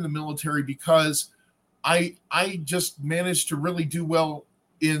time in the military because I just managed to really do well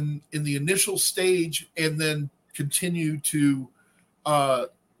in the initial stage and then continue to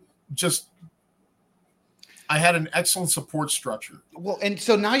I had an excellent support structure. Well, and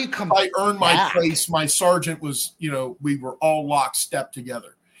so now you come I earned my place. My sergeant was, we were all lockstep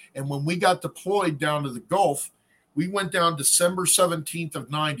together. And when we got deployed down to the Gulf, we went down December 17th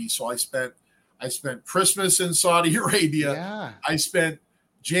of 90. So I spent Christmas in Saudi Arabia. Yeah. I spent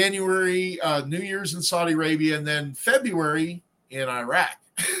January, New Year's in Saudi Arabia, and then February in Iraq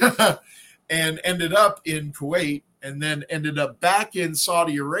and ended up in Kuwait, and then ended up back in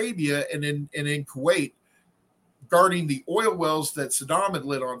Saudi Arabia and in Kuwait, guarding the oil wells that Saddam had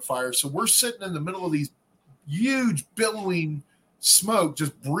lit on fire. So we're sitting in the middle of these huge billowing smoke,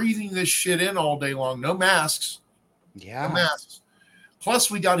 just breathing this shit in all day long. No masks. Yeah. No masks.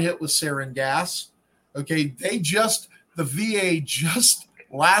 Plus we got hit with sarin gas. Okay. The VA just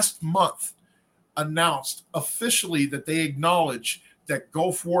last month announced officially that they acknowledge that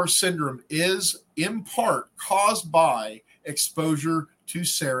Gulf War syndrome is in part caused by exposure to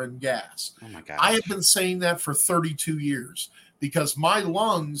sarin gas. Oh my God. I have been saying that for 32 years because my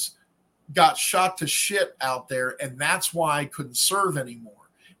lungs got shot to shit out there, and that's why I couldn't serve anymore.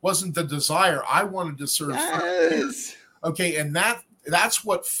 It wasn't the desire. I wanted to serve. Yes. Okay, and that's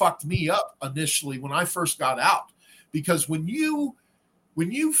what fucked me up initially when I first got out. Because when you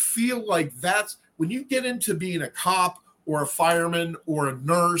feel like when you get into being a cop or a fireman or a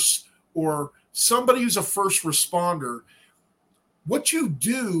nurse or somebody who's a first responder, what you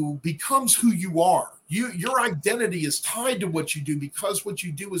do becomes who you are. Your identity is tied to what you do because what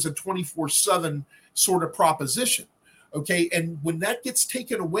you do is a 24/7 sort of proposition. Okay. And when that gets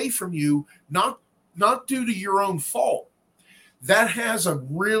taken away from you, not due to your own fault, that has a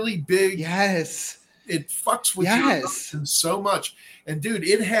really big, it fucks with your emotions so much. And dude,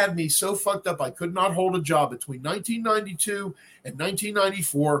 it had me so fucked up. I could not hold a job between 1992 and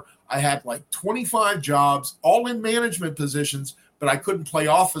 1994. I had like 25 jobs, all in management positions, but I couldn't play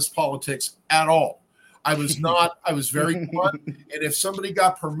office politics at all. I was very blunt. And if somebody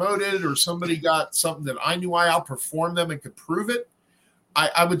got promoted or somebody got something that I knew I outperformed them and could prove it,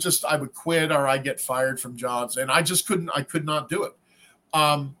 I would quit or I'd get fired from jobs. And I could not do it.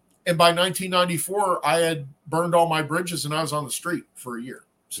 And by 1994, I had burned all my bridges and I was on the street for a year.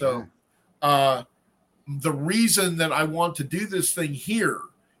 So the reason that I want to do this thing here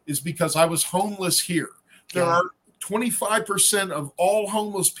is because I was homeless here. There are 25% of all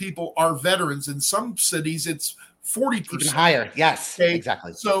homeless people are veterans. In some cities, it's 40%. Even higher. Yes, okay?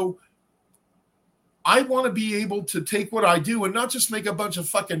 Exactly. So I want to be able to take what I do and not just make a bunch of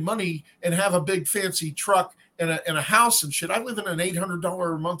fucking money and have a big fancy truck and a house and shit. I live in an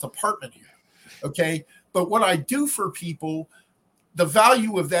 $800 a month apartment here. Okay. But what I do for people, the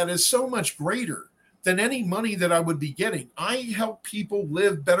value of that is so much greater than any money that I would be getting. I help people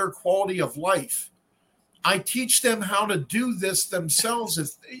live better quality of life. I teach them how to do this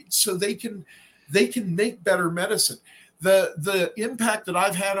themselves so they can make better medicine. The impact that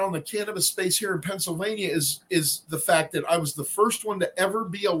I've had on the cannabis space here in Pennsylvania is the fact that I was the first one to ever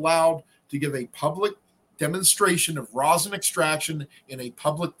be allowed to give a public demonstration of rosin extraction in a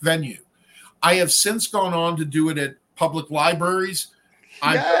public venue. I have since gone on to do it at public libraries,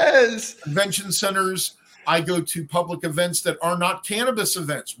 convention centers. I go to public events that are not cannabis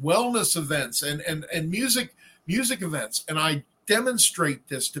events, wellness events, and music events, and I demonstrate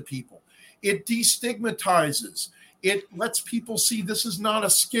this to people. It destigmatizes. It lets people see this is not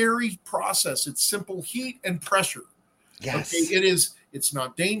a scary process. It's simple heat and pressure. Yes. Okay? It's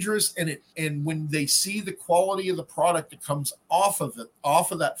not dangerous. And when they see the quality of the product that comes off of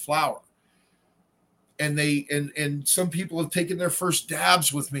that flower, and some people have taken their first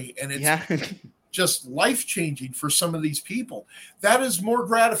dabs with me, and it's just life-changing for some of these people. That is more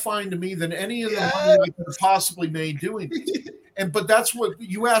gratifying to me than any of the money I could have possibly made doing this. But that's what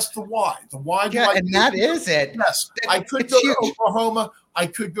you asked, the why. The why. And that is it. Yes. I could go to Oklahoma. I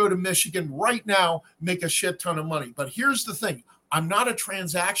could go to Michigan right now, make a shit ton of money. But here's the thing. I'm not a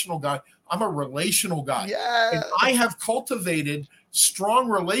transactional guy. I'm a relational guy. Yeah. And I have cultivated strong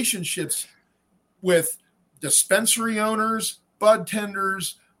relationships with dispensary owners, bud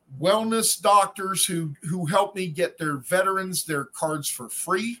tenders, wellness doctors who help me get their veterans their cards for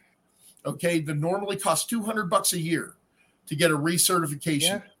free. Okay. That normally costs $200 a year to get a recertification.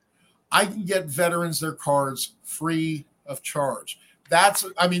 Yeah. I can get veterans their cards free of charge.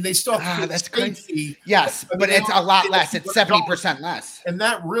 They still have to that's crazy. Yes, but it's a lot less. It's 70% less. And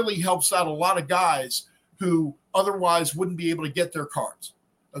that really helps out a lot of guys who otherwise wouldn't be able to get their cards.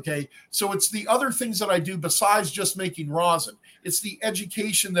 Okay. So it's the other things that I do besides just making rosin. It's the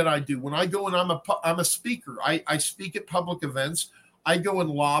education that I do. When I go and I'm a speaker, I speak at public events. I go and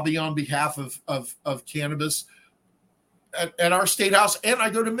lobby on behalf of cannabis at our state house, and I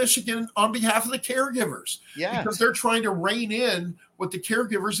go to Michigan on behalf of the caregivers. Yeah, because they're trying to rein in what the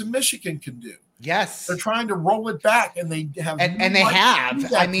caregivers in Michigan can do. Yes, they're trying to roll it back, and they have, and they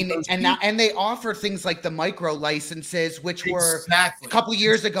have. I mean, and they offer things like the micro licenses, which were a couple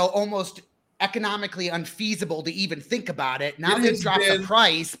years ago almost economically unfeasible to even think about it. Now they've dropped the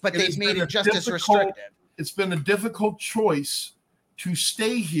price, but they've made it just as restrictive. It's been a difficult choice to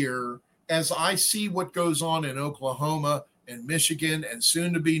stay here. As I see what goes on in Oklahoma and Michigan and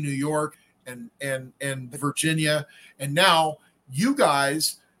soon to be New York and Virginia. And now you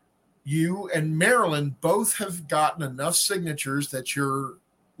guys, you and Maryland both have gotten enough signatures that your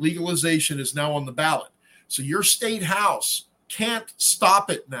legalization is now on the ballot. So your state house can't stop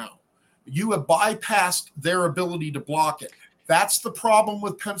it now. You have bypassed their ability to block it. That's the problem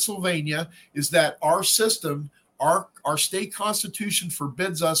with Pennsylvania, is that our system, our state constitution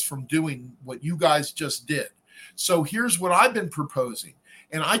forbids us from doing what you guys just did. So here's what I've been proposing,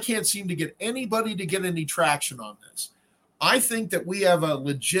 and I can't seem to get anybody to get any traction on this. I think that we have a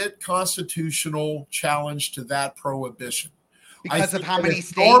legit constitutional challenge to that prohibition. Because of how many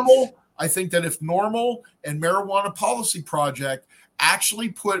states? I think that if NORML and Marijuana Policy Project actually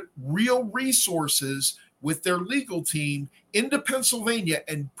put real resources with their legal team into Pennsylvania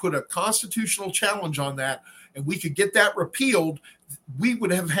and put a constitutional challenge on that, and we could get that repealed, we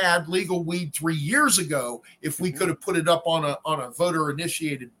would have had legal weed 3 years ago if we could have put it up on a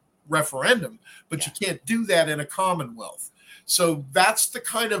voter-initiated referendum. But you can't do that in a Commonwealth. So that's the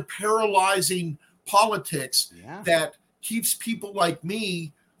kind of paralyzing politics that keeps people like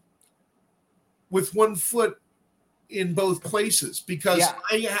me with one foot in both places, because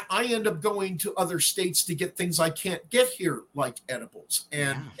I end up going to other states to get things I can't get here, like edibles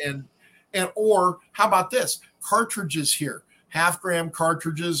and or how about this, cartridges here. Half-gram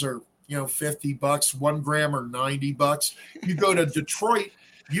cartridges are $50, 1 gram or $90. You go to Detroit,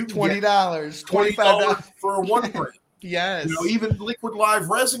 you can $20, $25 for a 1 gram. Yes. Even liquid live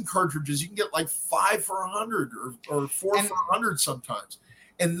resin cartridges, you can get like 5 for $100 or 4 for $100 sometimes.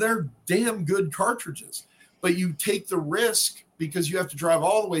 And they're damn good cartridges. But you take the risk because you have to drive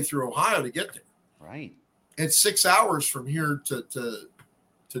all the way through Ohio to get there. Right. It's 6 hours from here to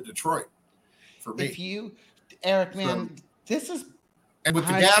Detroit for me. Eric, man, this is. And with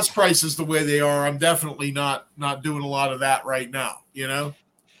the gas prices the way they are, I'm definitely not doing a lot of that right now,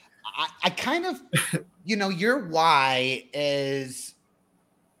 I kind of, your why is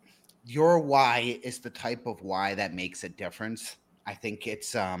the type of why that makes a difference. I think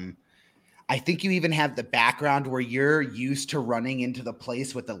it's, I think you even have the background where you're used to running into the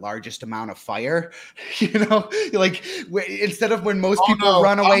place with the largest amount of fire, like instead of when most people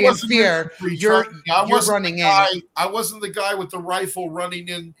run away in fear, you're running in. I wasn't the guy with the rifle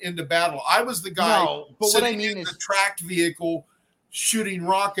running into battle. I was the guy the tracked vehicle shooting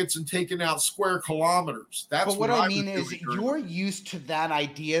rockets and taking out square kilometers. That's what I mean is you're used to that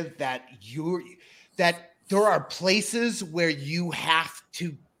idea that there are places where you have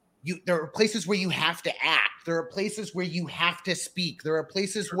to. There are places where you have to act. There are places where you have to speak. There are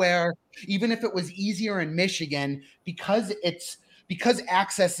places where, even if it was easier in Michigan, because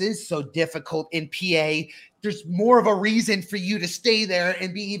access is so difficult in PA, there's more of a reason for you to stay there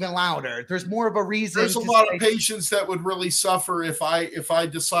and be even louder. There's more of a reason. There's a lot of patients that would really suffer if I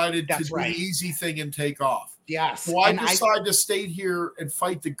decided to do the easy thing and take off. Yes. So I decided to stay here and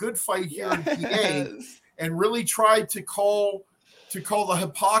fight the good fight here in PA and really try to call the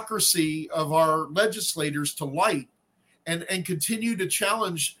hypocrisy of our legislators to light and continue to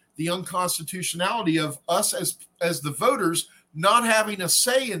challenge the unconstitutionality of us as the voters not having a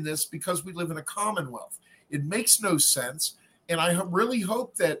say in this because we live in a Commonwealth. It makes no sense. And I really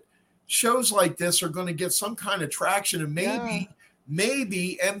hope that shows like this are going to get some kind of traction, and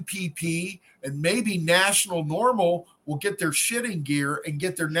maybe MPP and maybe National Normal will get their shit in gear and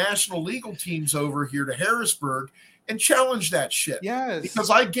get their national legal teams over here to Harrisburg and challenge that shit. Yes. Because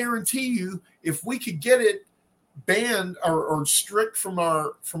I guarantee you, if we could get it banned or strict from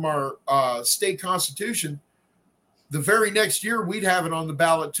our state constitution, the very next year we'd have it on the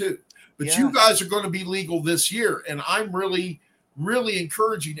ballot too. But you guys are going to be legal this year, and I'm really, really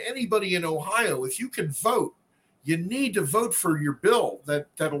encouraging anybody in Ohio, if you can vote, you need to vote for your bill that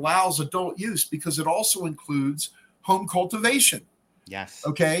allows adult use, because it also includes home cultivation. Yes.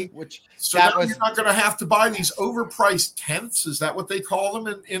 Okay. You're not going to have to buy these overpriced tenths. Is that what they call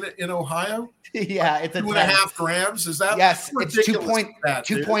them in Ohio? Yeah, it's 2.5 grams. Is that? Yes, it's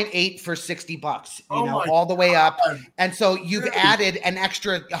 2.8 for $60. All the way up. And so you've added an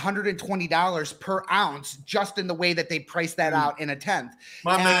extra $120 per ounce just in the way that they price that out in a tenth.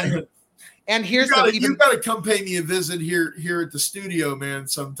 Man. And here's you got to come pay me a visit here at the studio, man.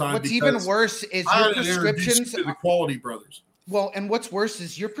 Sometime. What's even worse is your prescriptions to the Quality Brothers. Well, and what's worse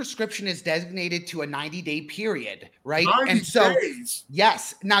is your prescription is designated to a 90-day period, right? 90 days.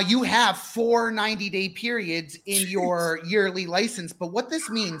 Yes. Now you have 4 90-day periods in your yearly license. But what this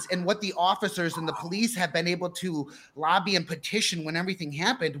means, and what the officers and the police have been able to lobby and petition when everything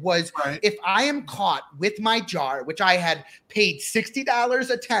happened, was if I am caught with my jar, which I had paid $60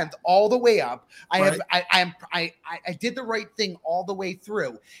 a tenth all the way up, I did the right thing all the way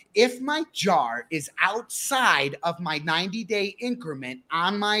through. If my jar is outside of my 90-day increment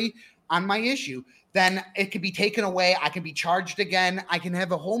on my issue, then it can be taken away. I can be charged again. I can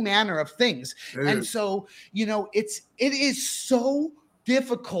have a whole manner of things. And so, it is so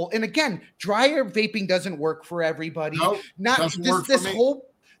difficult. And again, dry air vaping doesn't work for everybody.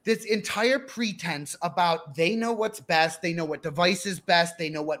 This entire pretense about they know what's best, they know what device is best, they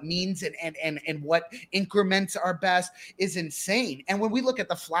know what means and what increments are best is insane. And when we look at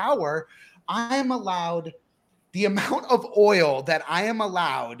the flower, I am allowed the amount of oil that I am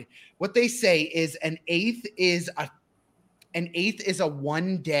allowed. What they say is an eighth is a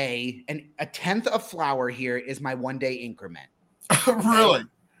 1 day, and a tenth of flour here is my 1 day increment. Really?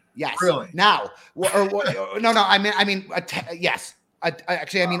 Yes. Really? Now, no. Yes.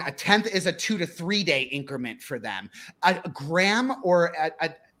 Actually, I mean, a tenth is a 2 to 3 day increment for them. A gram or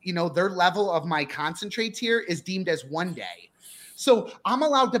their level of my concentrates here is deemed as 1 day. So I'm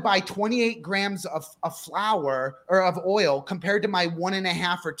allowed to buy 28 grams of flour or of oil compared to my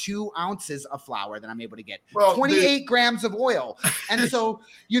 1.5 or 2 ounces of flour that I'm able to get. Well, 28 grams of oil. And so,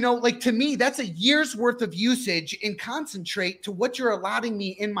 like to me, that's a year's worth of usage in concentrate to what you're allotting me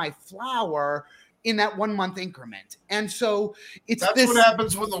in my flour in that 1 month increment. And so that's what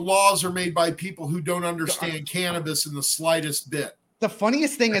happens when the laws are made by people who don't understand cannabis in the slightest bit. The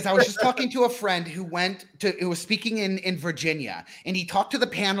funniest thing is I was just talking to a friend who was speaking in Virginia, and he talked to the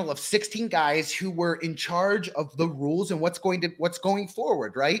panel of 16 guys who were in charge of the rules and what's going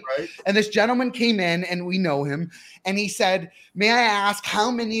forward, right? And this gentleman came in, and we know him, and he said, "May I ask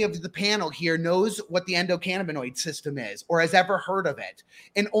how many of the panel here knows what the endocannabinoid system is or has ever heard of it?"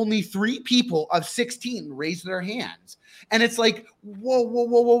 And only 3 people of 16 raised their hands. And it's like,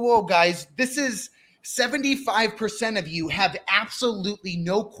 whoa, guys, this is 75% of you have absolutely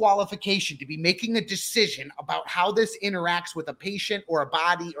no qualification to be making a decision about how this interacts with a patient or a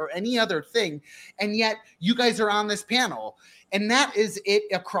body or any other thing. And yet you guys are on this panel. And that is it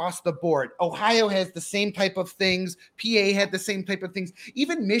across the board. Ohio has the same type of things. PA had the same type of things.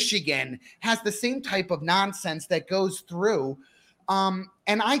 Even Michigan has the same type of nonsense that goes through.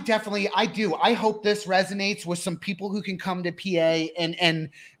 And I do. I hope this resonates with some people who can come to PA and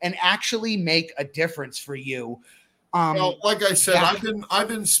actually make a difference for you. Well, like I said, I've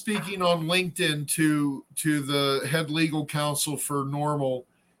been speaking on LinkedIn to the head legal counsel for NORML,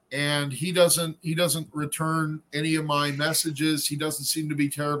 and he doesn't return any of my messages. He doesn't seem to be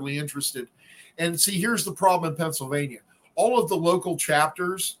terribly interested. And see, here's the problem in Pennsylvania. All of the local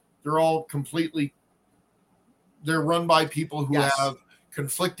chapters, they're run by people who have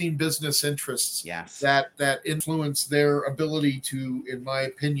conflicting business interests that influence their ability to, in my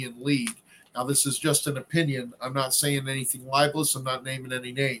opinion, lead. Now, this is just an opinion. I'm not saying anything libelous. I'm not naming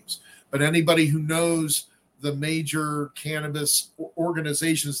any names. But anybody who knows the major cannabis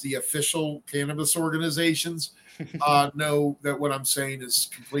organizations, the official cannabis organizations, know that what I'm saying is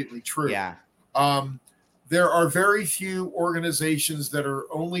completely true. Yeah. There are very few organizations that are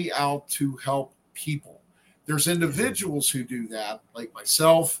only out to help people. There's individuals who do that, like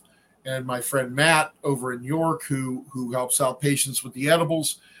myself and my friend Matt over in York, who helps out patients with the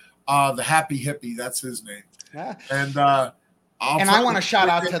edibles. The Happy Hippie, that's his name. Yeah. And I want to shout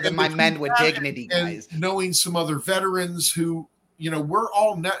out to my Men with Dignity guys. And knowing some other veterans who, we're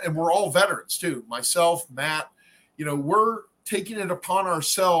all veterans too. Myself, Matt, we're taking it upon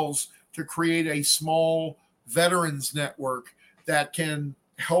ourselves to create a small veterans network that can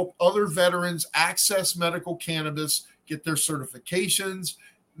help other veterans access medical cannabis, get their certifications,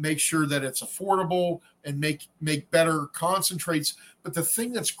 make sure that it's affordable, and make better concentrates. But the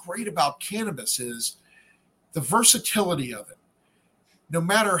thing that's great about cannabis is the versatility of it. No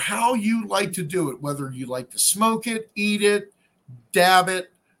matter how you like to do it, whether you like to smoke it, eat it, dab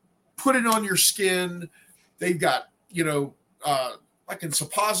it, put it on your skin, they've got, like in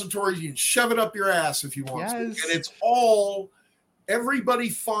suppositories, you can shove it up your ass if you want to. And it's all... Everybody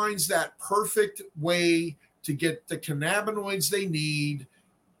finds that perfect way to get the cannabinoids they need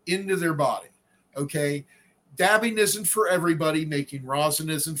into their body. Okay. Dabbing isn't for everybody. Making rosin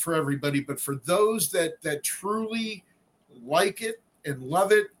isn't for everybody. But for those that truly like it and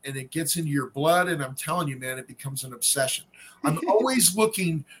love it, and it gets into your blood, and I'm telling you, man, it becomes an obsession. I'm always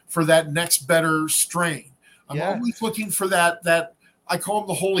looking for that next better strain. I'm always looking for that I call them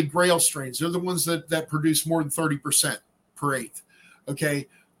the holy grail strains. They're the ones that produce more than 30% per eighth. Okay.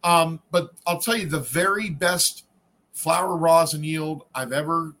 But I'll tell you, the very best flower rosin yield I've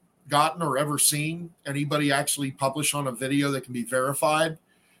ever gotten or ever seen anybody actually publish on a video that can be verified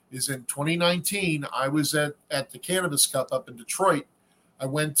is in 2019. I was at the Cannabis Cup up in Detroit. I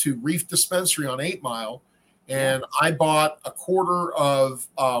went to Reef Dispensary on 8 Mile, and I bought a quarter of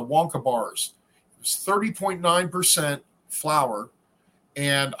Wonka bars. It was 30.9% flower,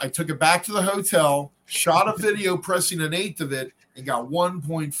 and I took it back to the hotel, shot a video pressing an eighth of it, and got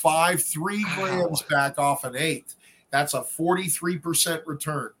 1.53 grams back off an eighth. That's a 43%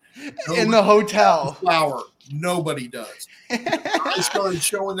 return. In the hotel. Flower. Nobody does. I started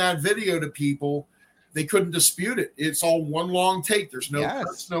showing that video to people. They couldn't dispute it. It's all one long take. There's no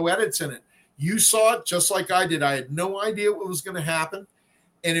cuts, no edits in it. You saw it just like I did. I had no idea what was going to happen.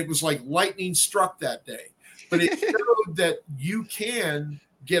 And it was like lightning struck that day. But it showed that you can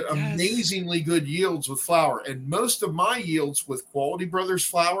get amazingly good yields with flour. And most of my yields with Quality Brothers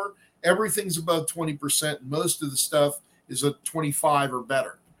flour, everything's above 20%. Most of the stuff is a 25 or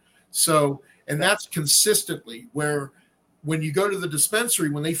better. So, and that's consistently where when you go to the dispensary,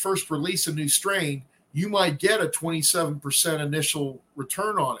 when they first release a new strain, you might get a 27% initial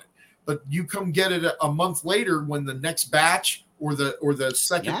return on it. But you come get it a month later when the next batch or the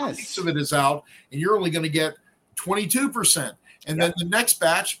second release of it is out, and you're only going to get 22%. And then the next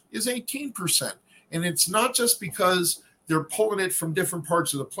batch is 18%. And it's not just because they're pulling it from different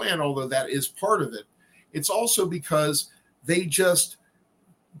parts of the plant, although that is part of it. It's also because they can't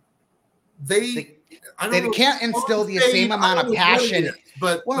instill the same amount of passion.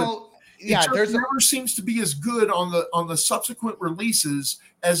 But there never seems to be as good on the subsequent releases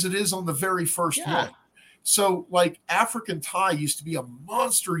as it is on the very first one. So like African Thai used to be a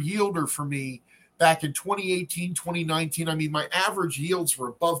monster yielder for me back in 2018, 2019. I mean, my average yields were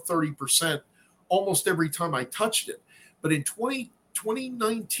above 30% almost every time I touched it. But in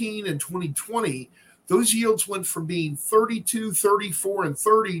 2019 and 2020, those yields went from being 32, 34, and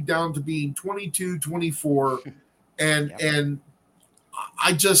 30 down to being 22, 24. And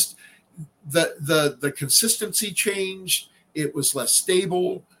I just, the consistency changed. It was less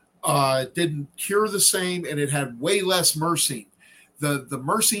stable. It didn't cure the same, and it had way less myrcene. The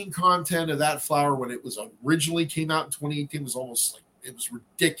myrcene content of that flower when it was originally came out in 2018 was almost like, it was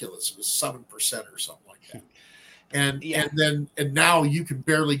ridiculous. It was 7% or something like that. And now you can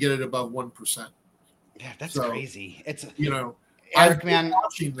barely get it above 1%. Yeah, that's crazy. It's Eric, I've been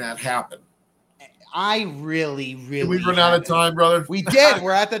watching that happen. I really Did we run out of time, brother? We did.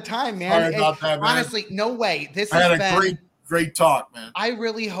 We're at the time, man. Sorry about that, man. Honestly, no way. I had a great talk, man. I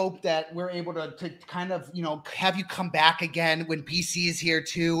really hope that we're able to kind of, have you come back again when BC is here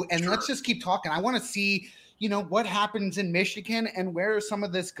too. And let's just keep talking. I want to see, what happens in Michigan and where some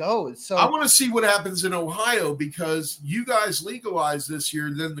of this goes. So I want to see what happens in Ohio because you guys legalize this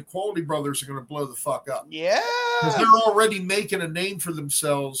year, then the Quality Brothers are going to blow the fuck up. Yeah. Because they're already making a name for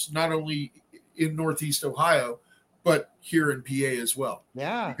themselves, not only in Northeast Ohio, but here in PA as well.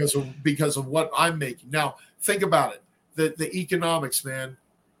 Yeah. Because of what I'm making. Now, think about it. The economics, man.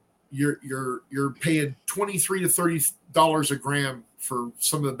 You're paying $23 to $30 a gram for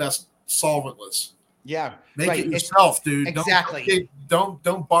some of the best solventless. Yeah. Make it yourself, dude. Exactly.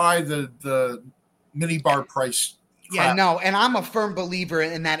 Don't buy the mini bar price. Crap. Yeah, no, and I'm a firm believer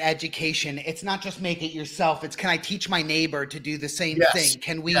in that education. It's not just make it yourself. It's can I teach my neighbor to do the same thing?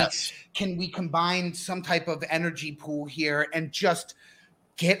 Can we combine some type of energy pool here and just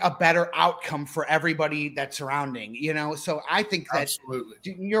get a better outcome for everybody that's surrounding, So I think that absolutely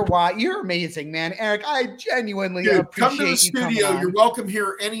you're amazing, man. Erik, I genuinely appreciate come to the studio. You're welcome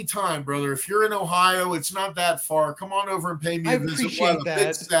here anytime, brother. If you're in Ohio, it's not that far. Come on over and pay me a visit. We'll have a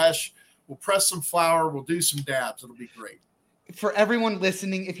big sesh. We'll press some flower. We'll do some dabs. It'll be great. For everyone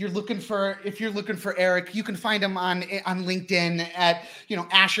listening, if you're looking for Erik, you can find him on LinkedIn at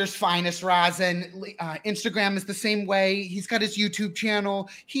Asher's Finest Rosin. Instagram is the same way. He's got his YouTube channel.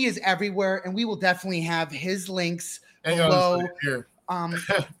 He is everywhere, and we will definitely have his links below. Here.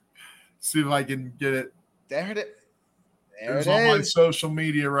 See if I can get it. There it is. There's all my social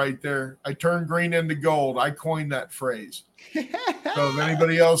media right there. I turn green into gold. I coined that phrase. So if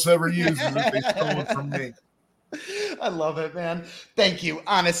anybody else ever uses it, they stole it from me. I love it, man. Thank you.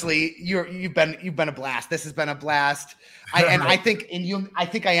 Honestly, you've been a blast. This has been a blast. I think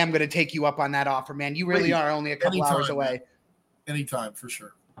I am going to take you up on that offer, man. You really are only a couple hours away. Anytime, for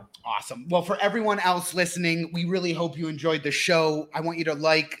sure. Awesome. Well, for everyone else listening, we really hope you enjoyed the show. I want you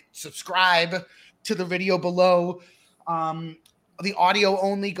to subscribe to the video below. The audio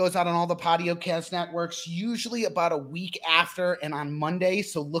only goes out on all the podcast networks, usually about a week after and on Monday.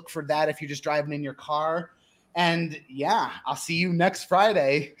 So look for that if you're just driving in your car. And I'll see you next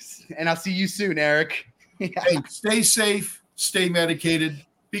Friday, and I'll see you soon, Erik. Hey, stay safe, stay medicated,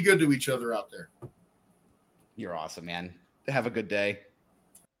 be good to each other out there. You're awesome, man. Have a good day.